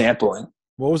sampling.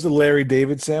 What was the Larry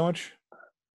David sandwich?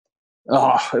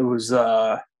 Oh, it was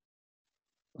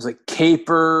like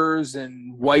capers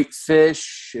and white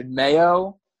fish and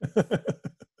mayo.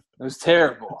 It was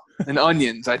terrible. And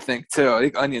onions, I think, too. I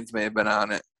think onions may have been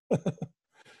on it.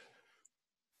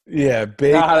 Yeah,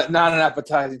 not an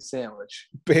appetizing sandwich.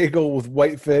 Bagel with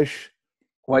white fish,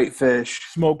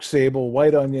 smoked sable,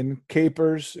 white onion,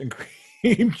 capers, and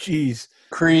cream cheese.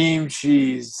 Cream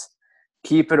cheese.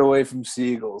 Keep it away from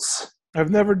seagulls. I've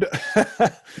never done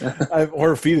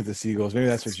or feed it to seagulls. Maybe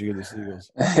that's what you give the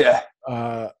seagulls. Yeah.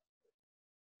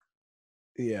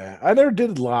 Yeah. I never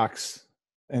did lox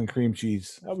and cream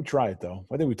cheese. I would try it though.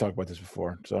 I think we talked about this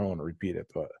before, so I don't want to repeat it.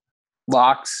 But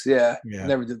lox, yeah.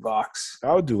 Never did lox.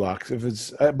 I would do lox if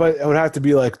it's, but it would have to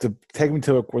be like take me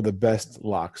to where the best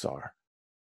lox are.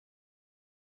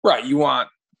 Right, you want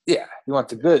Yeah, you want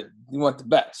the good. You want the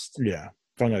best. Yeah,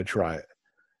 if I'm gonna try it,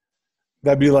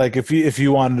 that'd be like if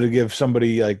you wanted to give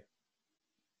somebody like,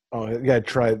 oh, you gotta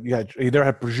try. You never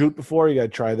had prosciutto before. You gotta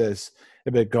try this.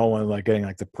 It'd be going like getting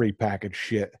like the prepackaged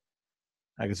shit,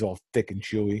 like it's all thick and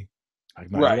chewy.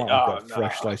 Like, no, you Right. want like Oh that no.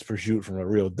 fresh sliced prosciutto from a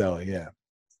real deli. Yeah,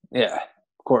 Yeah,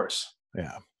 of course.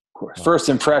 yeah, Of course. well, First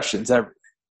impressions, everything.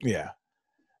 yeah.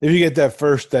 If you get that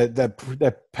first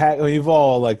that pack, I mean, you've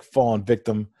all like fallen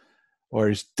victim, or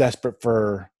is desperate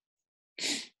for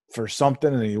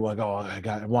something, and you're like, oh,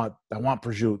 I want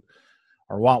prosciutto,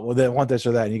 or want this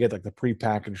or that, and you get like the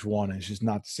prepackaged one, and it's just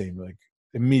not the same. Like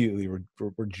immediately,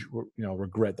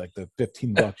 regret like the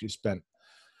 $15 you spent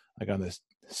like on this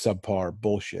subpar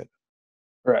bullshit.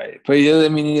 Right. But I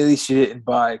mean, at least you didn't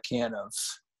buy a can of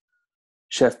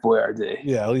Chef Boyardee.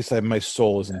 Yeah, at least my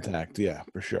soul is intact. Yeah,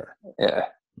 for sure. Yeah.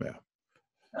 Yeah.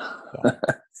 So,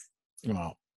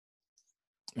 well,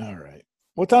 all right.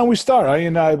 What time we start? I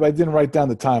didn't write down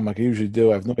the time like I usually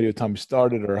do. I have no idea what time we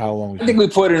started or how long. I think we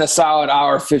put in a solid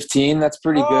hour 15. That's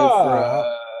pretty good for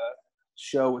a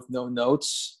show with no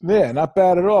notes. Yeah, not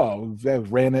bad at all. We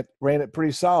ran it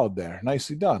pretty solid there.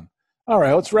 Nicely done. All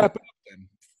right, let's wrap it up then.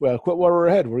 Well, quit while we're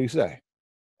ahead. What do you say?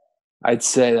 I'd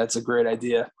say that's a great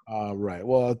idea. All right.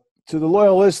 Well, to the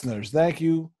loyal listeners, thank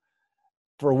you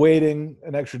for waiting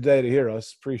an extra day to hear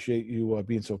us. Appreciate you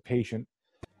being so patient.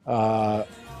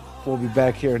 We'll be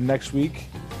back here next week.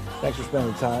 Thanks for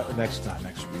spending the time. Next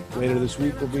week. Later this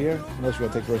week, we'll be here. Unless we're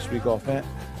going to take the rest of the week off, Ant.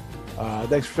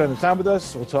 Thanks for spending the time with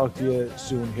us. We'll talk to you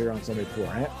soon here on Sunday 4,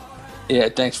 Ant. Yeah,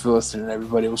 thanks for listening,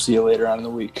 everybody. We'll see you later on in the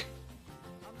week.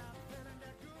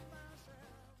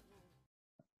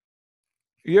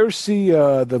 You ever see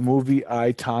the movie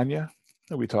I, Tonya?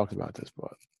 We talked about this,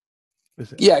 but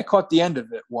yeah, I caught the end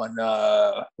of it one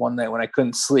night when I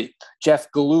couldn't sleep.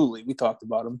 Jeff Gillooly, we talked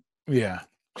about him. Yeah,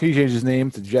 he changed his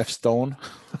name to Jeff Stone.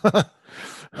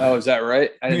 Oh, is that right?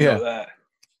 I didn't know that.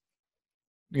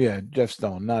 Yeah, Jeff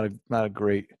Stone, not a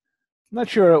great. I'm not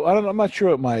sure. I'm not sure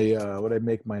what my what I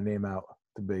make my name out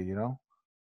to be. You know.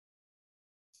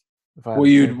 If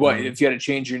you had to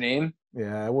change your name?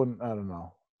 Yeah, I wouldn't. I don't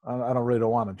know. I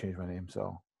don't want to change my name,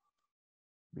 so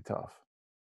it'd be tough.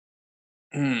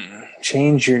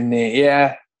 Change your name.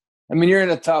 Yeah. I mean, you're in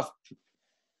a tough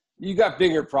 – you got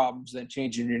bigger problems than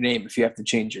changing your name if you have to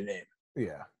change your name.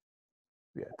 Yeah.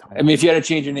 Yeah. I mean, if you had to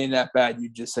change your name that bad,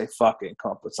 you'd just say fuck it and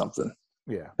come up with something.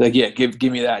 Yeah. Like, yeah, give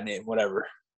me that name, whatever.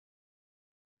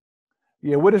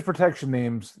 Yeah, witness protection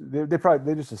names, they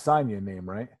just assign you a name,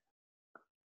 right?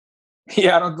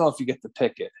 Yeah, I don't know if you get to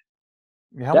pick it.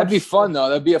 Yeah, that'd be fun, though.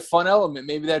 That'd be a fun element.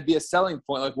 Maybe that'd be a selling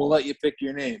point. Like, we'll let you pick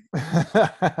your name.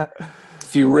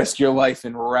 If you risk your life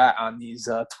and rat on these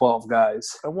 12 guys.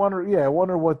 I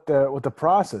wonder what the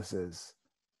process is.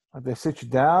 Like they sit you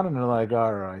down and they're like,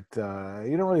 all right,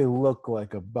 you don't really look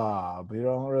like a Bob. You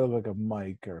don't really look like a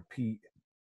Mike or a Pete.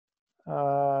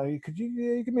 You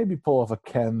could maybe pull off a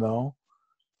Ken, though.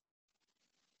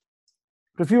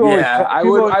 I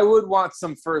would want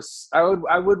some say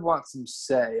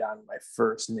on my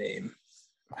first name.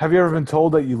 Have you ever been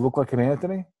told that you look like an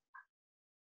Anthony?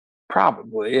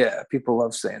 Probably, yeah. People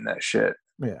love saying that shit.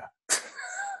 Yeah.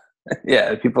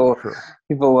 Yeah, people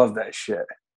love that shit.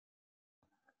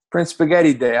 Prince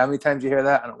Spaghetti Day. How many times you hear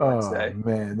that on a Wednesday? Oh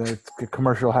man, the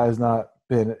commercial has not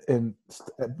been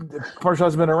commercial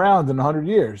hasn't been around in 100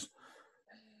 years.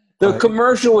 The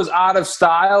commercial was out of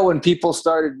style when people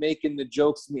started making the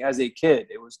jokes to me as a kid.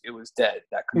 It was dead,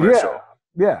 that commercial.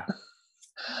 Yeah.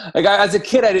 Like as a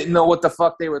kid, I didn't know what the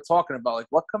fuck they were talking about. Like,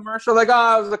 what commercial? Like,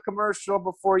 it was a commercial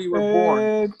before you were born.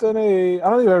 Anthony, I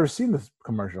don't think I've ever seen this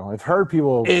commercial. I've heard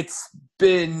people. It's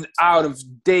been out of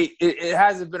date. It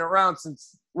hasn't been around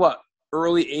since what?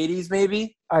 Early 80s,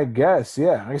 maybe? I guess,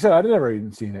 yeah. Like I said, I'd never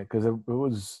even seen it because it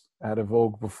was out of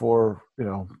vogue before,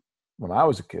 when I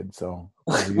was a kid. So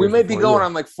we may be going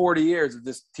on like 40 years of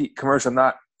this commercial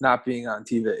not being on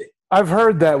TV. I've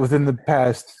heard that within the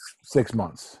past 6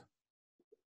 months.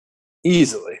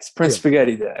 Easily. It's Prince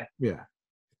Spaghetti Day. Yeah.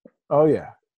 Oh,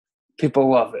 yeah.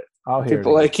 People love it. I'll hear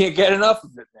People, they can't get enough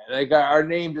of it, man. Like, our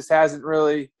name just hasn't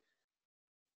really,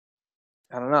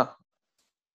 I don't know.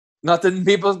 Nothing,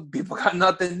 people got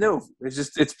nothing new.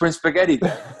 It's Prince Spaghetti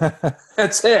Day.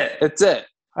 That's it.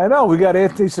 I know. We got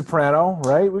Anthony Soprano,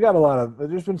 right? We got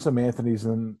there's been some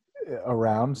Anthonys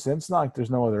around since. Not like there's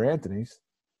no other Anthonys.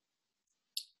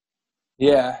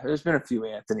 Yeah, there's been a few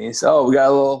Anthonys. Oh, we got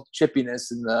a little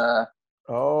chippiness in the.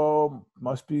 Oh,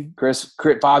 must be.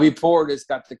 Bobby Portis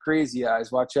got the crazy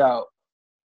eyes. Watch out.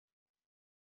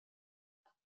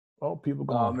 Oh, people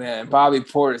going. Oh, man. Bobby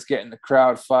Portis getting the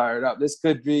crowd fired up. This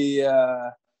could be.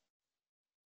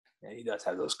 Yeah, he does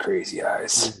have those crazy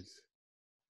eyes. Jeez.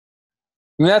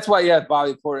 I mean, that's why you have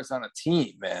Bobby Portis on a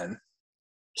team, man.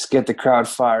 Just get the crowd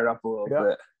fired up a little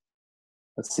bit.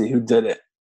 Let's see who did it.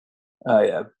 Oh,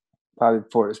 yeah. Bobby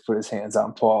Portis put his hands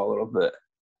on Paul a little bit.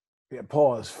 Yeah,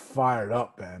 Paul is fired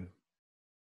up, man.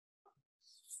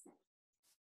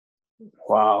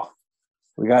 Wow.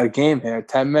 We got a game here.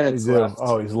 10 minutes left.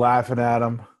 Oh, he's laughing at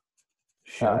him.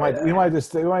 Shit, we might have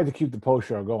to keep the post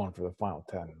show going for the final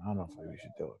 10. I don't know if we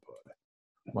should do it,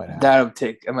 but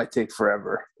That might take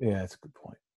forever. Yeah, that's a good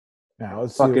point. Now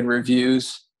let's fucking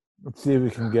reviews. Let's see if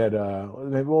we can get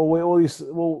maybe we'll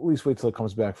at least wait till it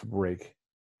comes back for break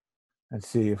and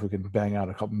see if we can bang out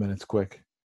a couple minutes quick.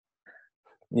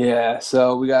 Yeah,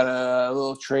 so we got a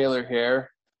little trailer here.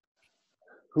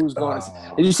 Who's going to see?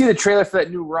 Did you see the trailer for that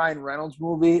new Ryan Reynolds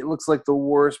movie? It looks like the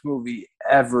worst movie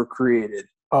ever created.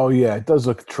 Oh, yeah, it does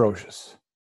look atrocious.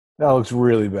 That looks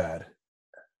really bad.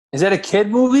 Is that a kid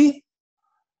movie?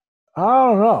 I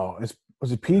don't know.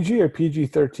 Was it PG or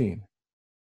PG-13?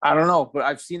 I don't know, but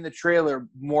I've seen the trailer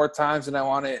more times than I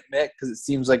want to admit because it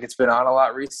seems like it's been on a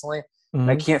lot recently. Mm-hmm.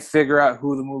 And I can't figure out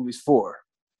who the movie's for.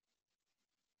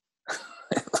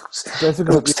 It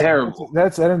looks terrible. I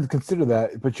didn't consider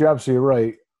that, but you're absolutely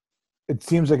right. It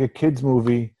seems like a kid's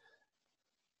movie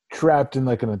trapped in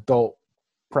like an adult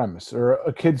premise, or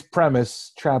a kid's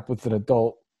premise trapped with an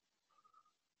adult,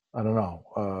 I don't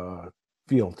know,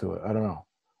 feel to it. I don't know.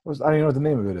 I don't even know what the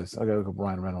name of it is. I gotta look up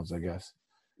Ryan Reynolds, I guess.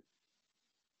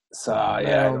 So I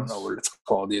don't know what it's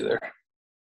called either.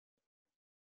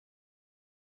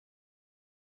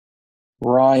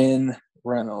 Ryan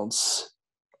Reynolds.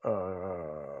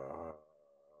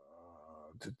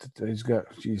 He's got.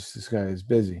 Jeez, this guy is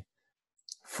busy.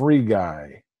 Free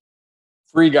Guy.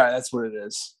 That's what it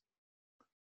is.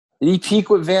 Did he peak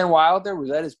with Van Wilder? Was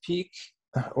that his peak?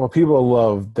 Well, people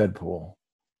love Deadpool.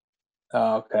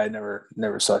 Oh, okay. I never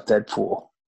saw Deadpool.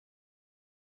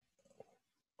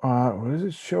 What does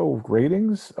it show?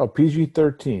 Ratings? Oh,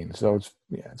 PG-13. So it's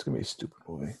gonna be a stupid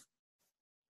movie.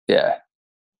 Yeah.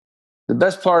 The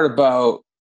best part about,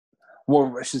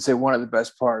 well, I should say one of the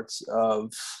best parts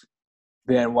of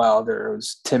Van Wilder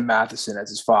was Tim Matheson as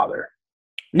his father.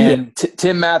 Yeah. And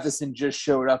Tim Matheson just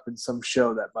showed up in some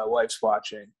show that my wife's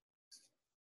watching.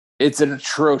 It's an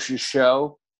atrocious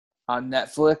show on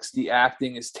Netflix. The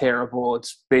acting is terrible.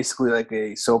 It's basically like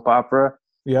a soap opera.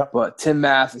 Yeah. But Tim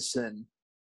Matheson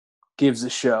gives the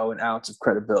show an ounce of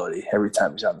credibility every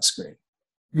time he's on the screen.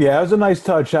 Yeah, it was a nice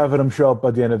touch having him show up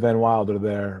at the end of Van Wilder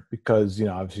there because,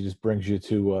 obviously just brings you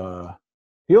to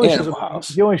he only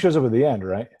shows up at the end,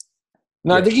 right?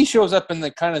 No, yeah. I think he shows up in the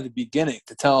kind of the beginning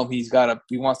to tell him he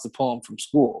wants to pull him from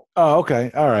school. Oh, okay.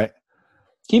 All right.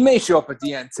 He may show up at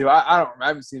the end too. I don't remember. I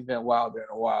haven't seen Van Wilder in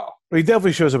a while. Well, he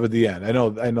definitely shows up at the end. I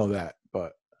know that,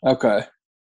 but okay.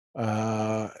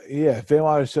 Yeah, Van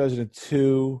Wilder shows it in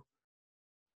 2.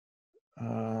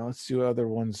 Let's see what other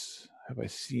ones have I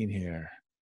seen here.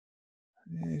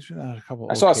 Yeah, he's been on a couple.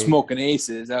 I saw Smoking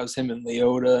Aces. That was him and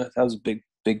Leota. That was a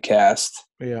big cast.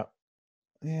 Yeah.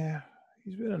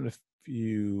 He's been on a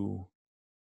few.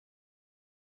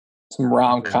 Some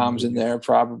rom-coms in there,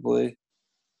 probably.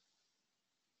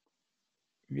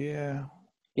 Yeah.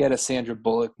 He had a Sandra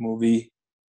Bullock movie.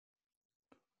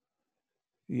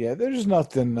 Yeah, there's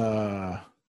nothing that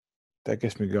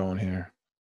gets me going here.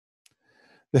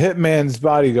 The Hitman's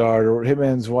Bodyguard or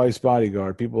Hitman's Wife's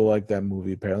Bodyguard. People like that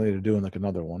movie. Apparently, they're doing like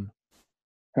another one.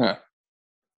 Huh.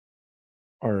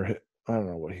 Or I don't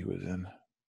know what he was in.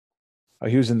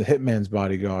 He was in the Hitman's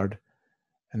Bodyguard,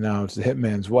 and now it's the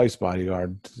Hitman's Wife's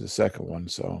Bodyguard. It's the second one.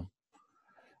 So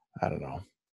I don't know.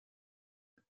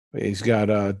 But he's got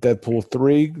Deadpool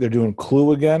 3. They're doing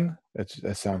Clue again.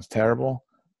 That sounds terrible.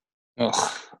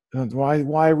 Ugh. Why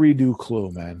redo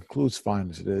Clue, man? Clue's fine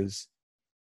as it is.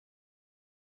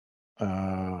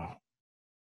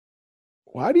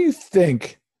 Why do you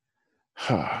think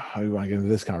I want to get into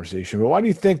this conversation, but why do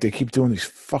you think they keep doing these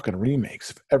fucking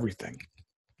remakes of everything?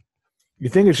 You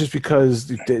think it's just because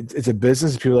it's a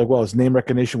business? People are like, well, it's name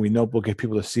recognition. We know we'll get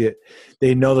people to see it.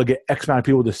 They know they'll get X amount of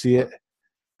people to see it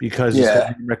because it's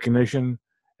name recognition,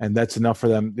 and that's enough for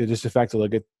them. It's just the fact that they'll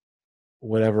get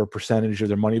whatever percentage of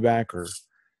their money back, or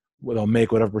they'll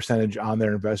make whatever percentage on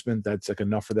their investment. That's like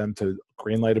enough for them to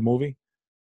greenlight a movie.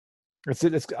 That's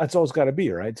it. That's all it's got to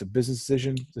be, right? It's a business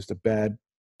decision, just a bad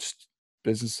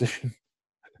business decision.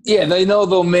 Yeah, they know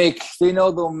they'll make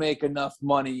enough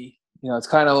money. It's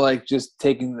kind of like just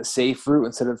taking the safe route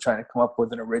instead of trying to come up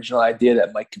with an original idea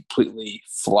that might completely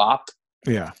flop.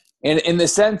 Yeah. And in the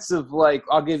sense of like,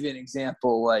 I'll give you an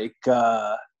example, like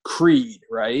Creed,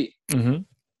 right? Mm-hmm.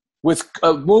 with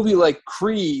a movie like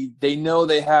Creed, they know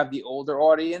they have the older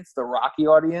audience, the Rocky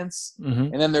audience,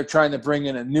 and then they're trying to bring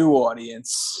in a new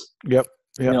audience. Yep.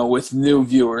 With new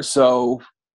viewers. So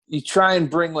you try and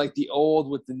bring like the old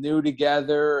with the new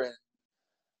together, and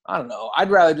I don't know.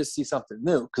 I'd rather just see something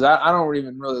new because I don't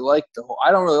even really like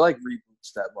I don't really like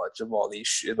reboots that much of all these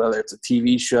shit, whether it's a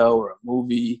TV show or a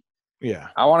movie. Yeah.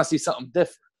 I want to see something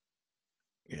different.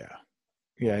 Yeah.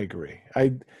 Yeah, I agree.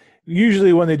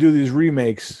 Usually when they do these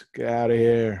remakes, get out of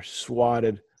here,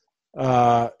 swatted.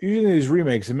 Usually these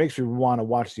remakes, it makes me want to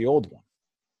watch the old one.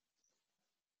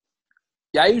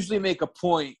 Yeah, I usually make a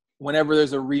point whenever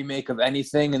there's a remake of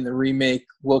anything and the remake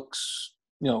looks,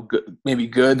 good, maybe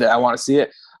good, that I want to see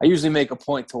it. I usually make a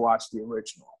point to watch the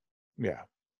original. Yeah.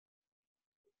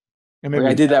 And maybe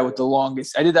I did that with the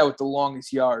longest. I did that with the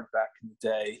Longest Yard back in the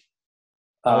day.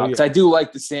 Because I do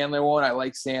like the Sandler one. I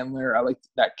like Sandler. I like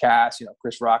that cast,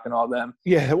 Chris Rock and all them.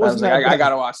 Yeah, it wasn't that bad. I got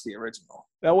to watch the original.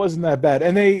 That wasn't that bad.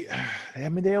 And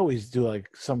they always do like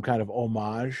some kind of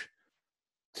homage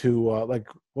to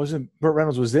wasn't Burt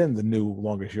Reynolds was in the new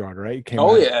Longest Yard, right? He came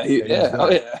oh out,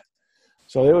 yeah.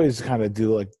 So they always kind of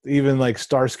do like even like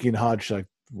Starsky and Hutch, like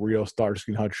real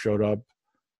Starsky and Hutch showed up.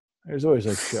 There's always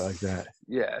like shit like that.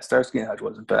 Yeah, Starsky and Hutch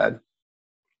wasn't bad.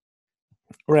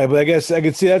 Right, but I guess I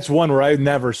could see that's one where I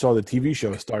never saw the TV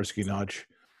show Starsky and Hutch.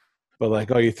 But like,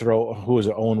 you throw who was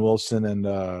it, Owen Wilson and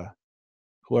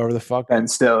whoever the fuck, Ben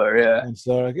Stiller, yeah. And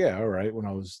so like, yeah, all right. When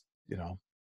I was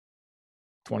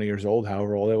 20 years old,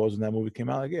 however old I was when that movie came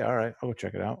out, like, yeah, all right, I'll go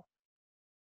check it out.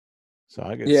 So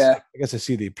I guess I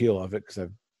see the appeal of it because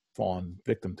I've fallen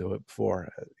victim to it before.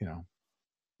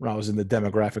 When I was in the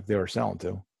demographic they were selling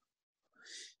to.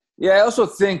 Yeah, I also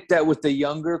think that with the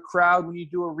younger crowd, when you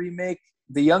do a remake,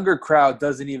 the younger crowd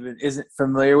isn't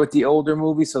familiar with the older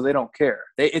movie, so they don't care.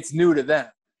 It's new to them.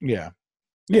 Yeah,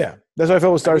 yeah. That's what I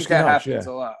felt with Starsky and Hutch. That happens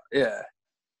a lot. Yeah.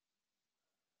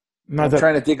 I'm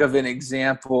trying to think of an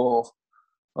example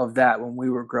of that when we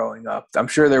were growing up. I'm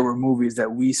sure there were movies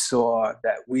that we saw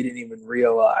that we didn't even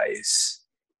realize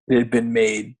it had been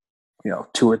made,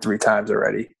 2 or 3 times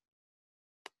already.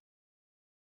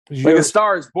 Like A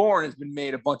Star Is Born has been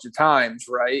made a bunch of times,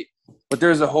 right? But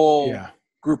there's a whole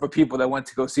group of people that went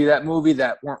to go see that movie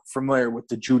that weren't familiar with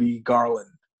the Judy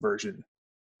Garland version.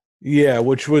 Yeah,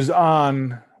 which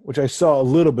I saw a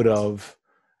little bit of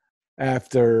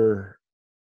after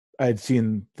I had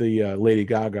seen the Lady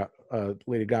Gaga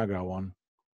one.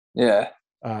 Yeah.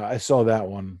 I saw that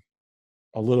one,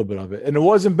 a little bit of it. And it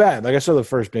wasn't bad. Like I saw the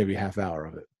first maybe half hour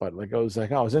of it, but I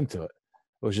was into it.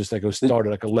 It was just like it was started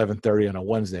like 11:30 on a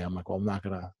Wednesday. I'm like, well, I'm not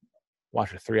gonna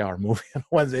watch a 3-hour movie on a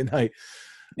Wednesday night.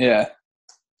 Yeah.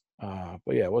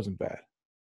 But yeah, it wasn't bad.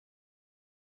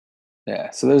 Yeah.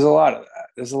 So there's a lot of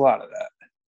that.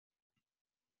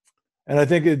 And I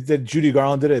think that Judy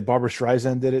Garland did it. Barbara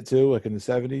Streisand did it too, like in the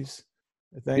 70s.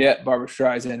 I think. Yeah, Barbara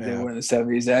Streisand did one in the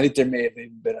 70s. I think there may have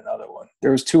even been another one.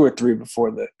 There was 2 or 3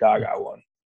 before the Gaga one.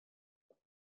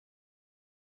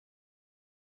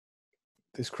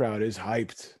 This crowd is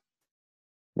hyped.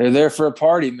 They're there for a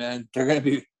party, man. They're gonna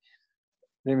be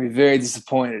very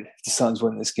disappointed if the Suns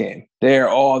win this game. They are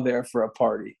all there for a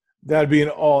party. That'd be an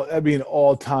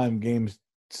all-time Game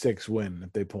 6 win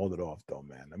if they pulled it off, though,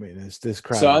 man. I mean, it's this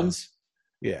crowd. Suns?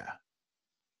 Yeah.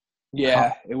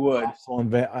 Yeah, it would.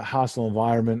 Hostile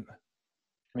environment.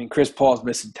 I mean, Chris Paul's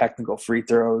missing technical free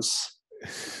throws.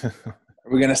 Are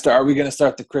we gonna start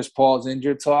the Chris Paul's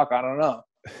injured talk? I don't know.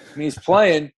 I mean, he's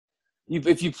playing.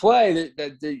 If you play,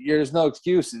 there's no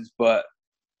excuses. But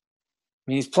I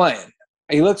mean, he's playing.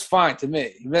 He looks fine to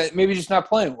me. Maybe he's just not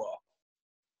playing well.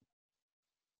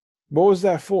 What was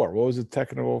that for? What was the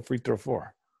technical free throw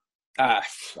for? I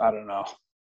don't know.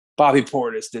 Bobby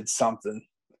Portis did something.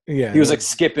 Yeah, he was like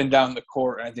skipping down the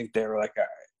court, and I think they were like, "All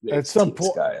right, at some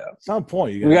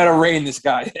point, we got to rein this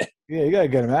guy in." Yeah, you got to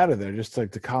get him out of there, just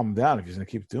like to calm him down if he's going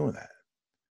to keep doing that.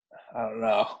 I don't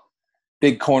know.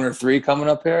 Big corner 3 coming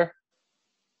up here.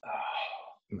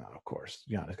 No, of course,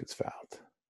 Giannis gets fouled.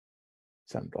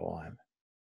 Send him to the line.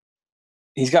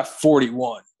 He's got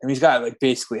 41. I mean, he's got like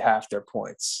basically half their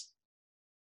points.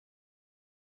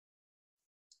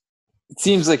 It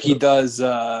seems like he does.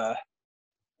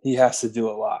 He has to do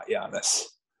a lot, Giannis.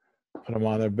 Put him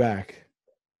on their back.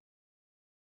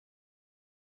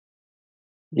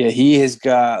 Yeah, he has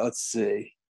got, let's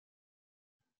see,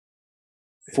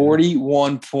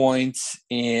 41 points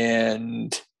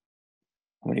and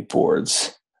how many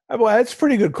boards? Well, that's a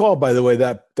pretty good call, by the way,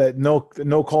 that no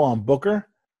call on Booker.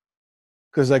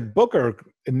 Because, like, Booker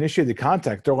initiated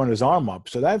contact throwing his arm up.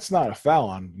 So that's not a foul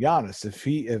on Giannis.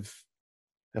 If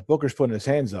Booker's putting his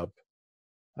hands up.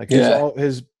 Like,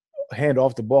 his hand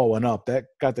off the ball went up. That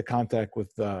got the contact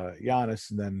with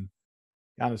Giannis, and then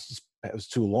Giannis just it was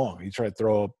too long. He tried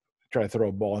to throw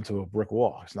a ball into a brick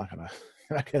wall. It's not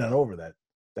getting over that.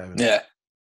 Yeah.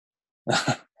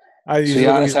 So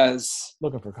Giannis has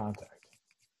looking for contact.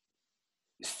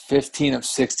 15 of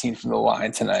 16 from the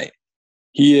line tonight.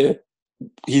 He's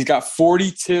got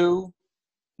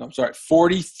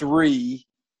 43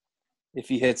 if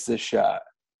he hits this shot.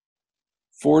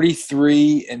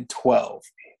 43 and 12.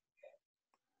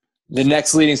 The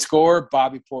next leading scorer,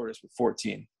 Bobby Portis with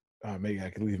 14. Maybe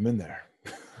I could leave him in there.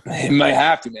 He might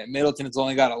have to, man. Middleton's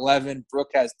only got 11.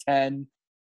 Brook has 10.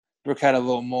 Brook had a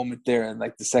little moment there in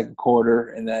like the second quarter,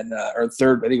 and then or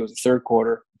third. I think it was the third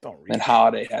quarter. And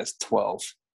Holiday has 12.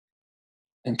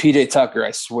 And PJ Tucker, I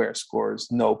swear,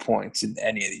 scores no points in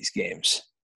any of these games.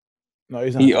 No,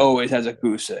 he's not. He always has a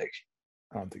goose egg.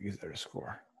 I don't think he's there to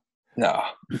score. No.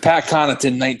 Pat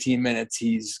Connaughton, 19 minutes,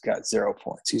 he's got 0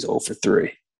 points. He's 0 for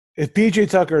 3. If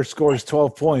PJ Tucker scores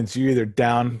 12 points, you're either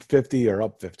down 50 or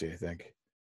up 50, I think.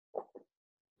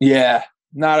 Yeah.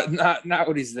 Not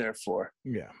what he's there for.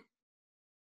 Yeah.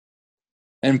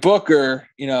 And Booker,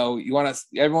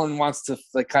 everyone wants to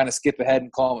like kind of skip ahead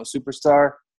and call him a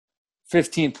superstar.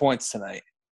 15 points tonight.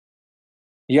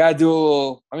 You gotta do a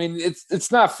little. I mean,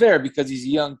 it's not fair because he's a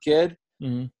young kid.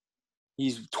 Mm-hmm.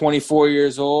 He's 24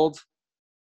 years old.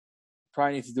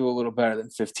 Probably need to do a little better than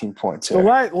 15 points here. So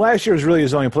last year was really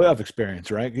his only playoff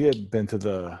experience, right? He hadn't been to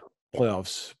the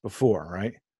playoffs before,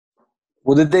 right?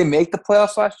 Well, did they make the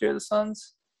playoffs last year, the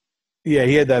Suns? Yeah,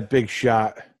 he had that big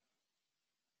shot.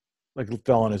 Like it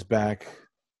fell on his back.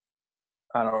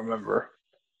 I don't remember.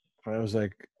 It was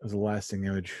the lasting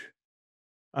image.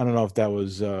 I don't know if that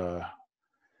was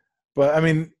but I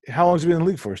mean, how long has he been in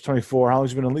the league for? He's 24. How long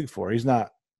has he been in the league for? He's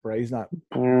not right. He's not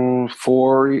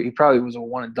 4. He probably was a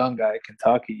one and done guy at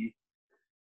Kentucky.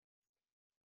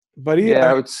 But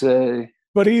I would say.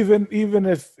 But even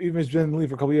if he's been in the league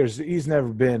for a couple of years, he's never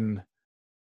been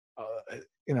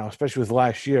especially with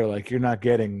last year, like you're not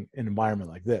getting an environment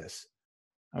like this.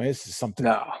 I mean, this is something.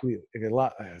 No.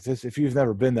 If you've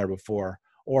never been there before,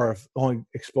 or if only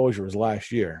exposure was last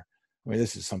year, I mean,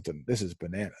 this is something. This is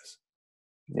bananas.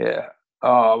 Yeah.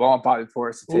 Oh, I want Bobby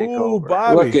Portis to take over.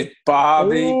 Bobby. Look at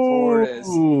Bobby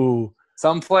Portis.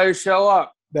 Some players show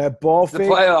up. That ball fake.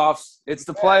 The playoffs. It's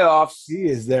the playoffs. He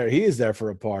is there. He is there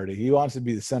for a party. He wants to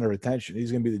be the center of attention.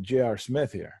 He's going to be the J.R.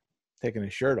 Smith here, taking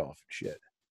his shirt off and shit.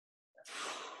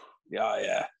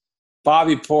 Yeah.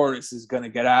 Bobby Portis is going to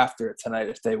get after it tonight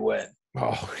if they win.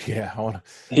 Oh, yeah.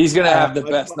 He's going to have the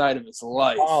best night of his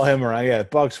life. Follow him around. Yeah,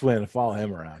 Bucks win. Follow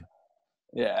him around.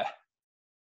 Yeah.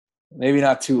 Maybe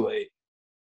not too late.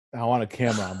 I want a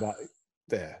camera on Bobby.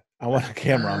 There. I want a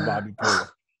camera on Bobby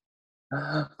Portis.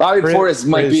 Bobby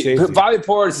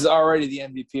Portis is already the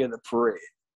MVP of the parade.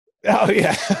 Oh,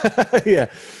 yeah.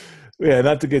 Yeah,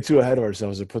 not to get too ahead of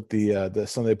ourselves or put the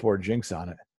Sunday Port jinx on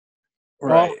it.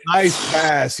 Right. Oh, nice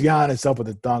pass. Giannis up with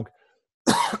the dunk.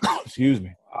 Excuse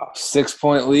me.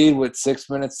 6-point lead with 6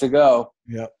 minutes to go.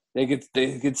 Yep. They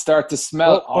could start to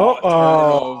smell it. Turn it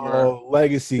over.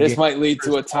 Legacy. This might lead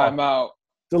to a timeout.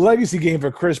 The legacy game for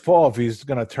Chris Paul if he's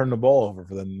going to turn the ball over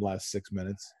for the last 6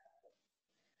 minutes.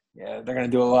 Yeah, they're going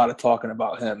to do a lot of talking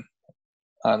about him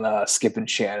on Skip and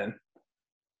Shannon.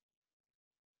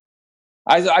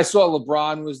 I saw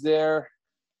LeBron was there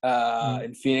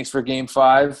in Phoenix for Game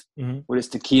 5 with his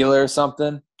tequila or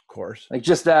something. Of course. Like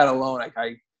just that alone,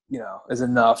 is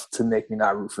enough to make me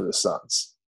not root for the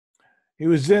Suns. He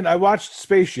was in. I watched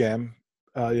Space Jam.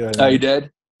 You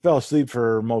did? Fell asleep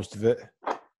for most of it.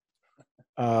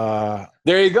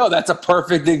 There you go. That's a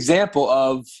perfect example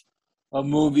of a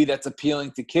movie that's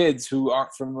appealing to kids who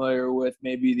aren't familiar with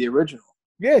maybe the original.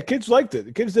 Yeah, kids liked it.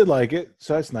 The kids did like it,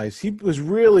 so that's nice. He was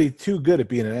really too good at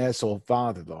being an asshole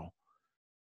father, though.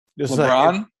 Just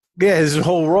LeBron? His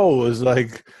whole role was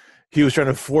like he was trying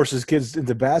to force his kids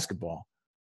into basketball.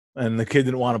 And the kid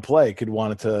didn't want to play. The kid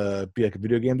wanted to be like a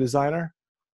video game designer.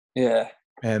 Yeah.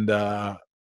 And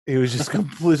he was just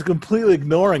completely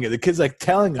ignoring it. The kid's like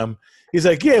telling him, he's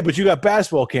like, yeah, but you got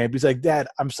basketball camp. He's like, Dad,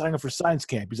 I'm signing up for science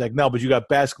camp. He's like, no, but you got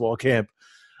basketball camp.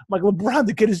 I'm like, LeBron,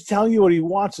 the kid is telling you what he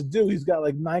wants to do. He's got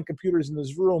like 9 computers in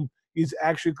his room. He's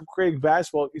actually creating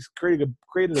basketball. He's created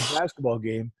a basketball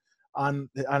game on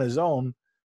his own.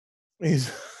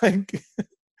 He's like,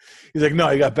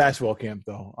 no, you got basketball camp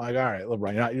though. I'm like, all right,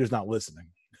 LeBron, you're just not listening.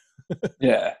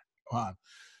 Yeah. Come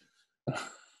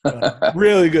on.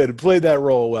 Really good. Played that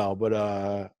role well, but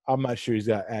I'm not sure he's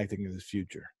got acting in his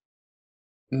future.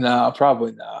 No,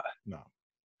 probably not. No.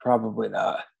 Probably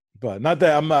not. But not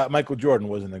that Michael Jordan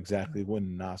wasn't exactly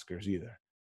winning Oscars either.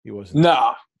 He wasn't.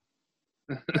 No.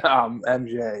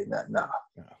 MJ, no.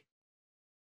 Yeah.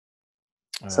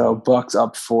 So Bucks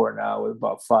up 4 now with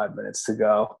about 5 minutes to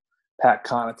go. Pat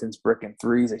Connaughton's bricking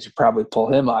threes. They should probably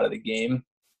pull him out of the game.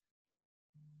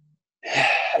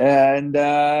 And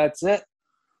that's it.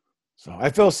 So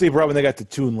I fell asleep right when they got to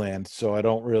Toonland, so I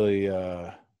don't really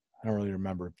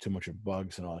remember too much of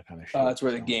bugs and all that kind of shit. That's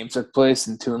where the game took place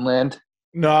in Toonland.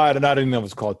 No, I didn't know it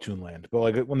was called Toonland. But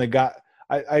like when they got,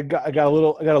 I got a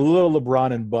little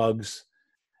LeBron and Bugs,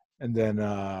 and then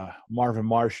Marvin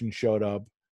Martian showed up,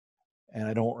 and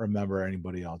I don't remember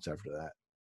anybody else after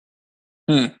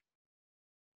that.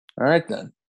 All right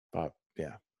then. But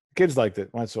yeah, kids liked it.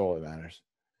 That's all that matters.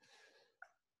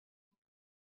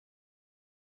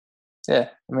 Yeah,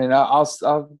 I mean, I'll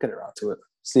get around to it.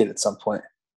 See it at some point.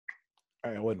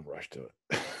 I wouldn't rush to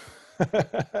it.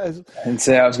 I didn't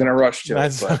say I was going to rush to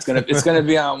it, but it's gonna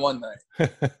be on one night.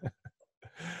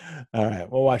 All right,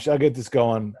 well, watch. I'll get this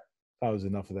going. That was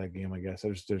enough of that game, I guess.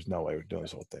 There's no way we're doing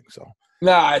this whole thing. So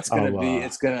no, it's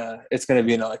gonna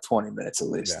be in like 20 minutes at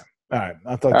least. Yeah. All right,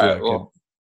 I'll talk to you. Well,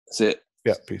 that's it.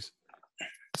 Yeah, peace.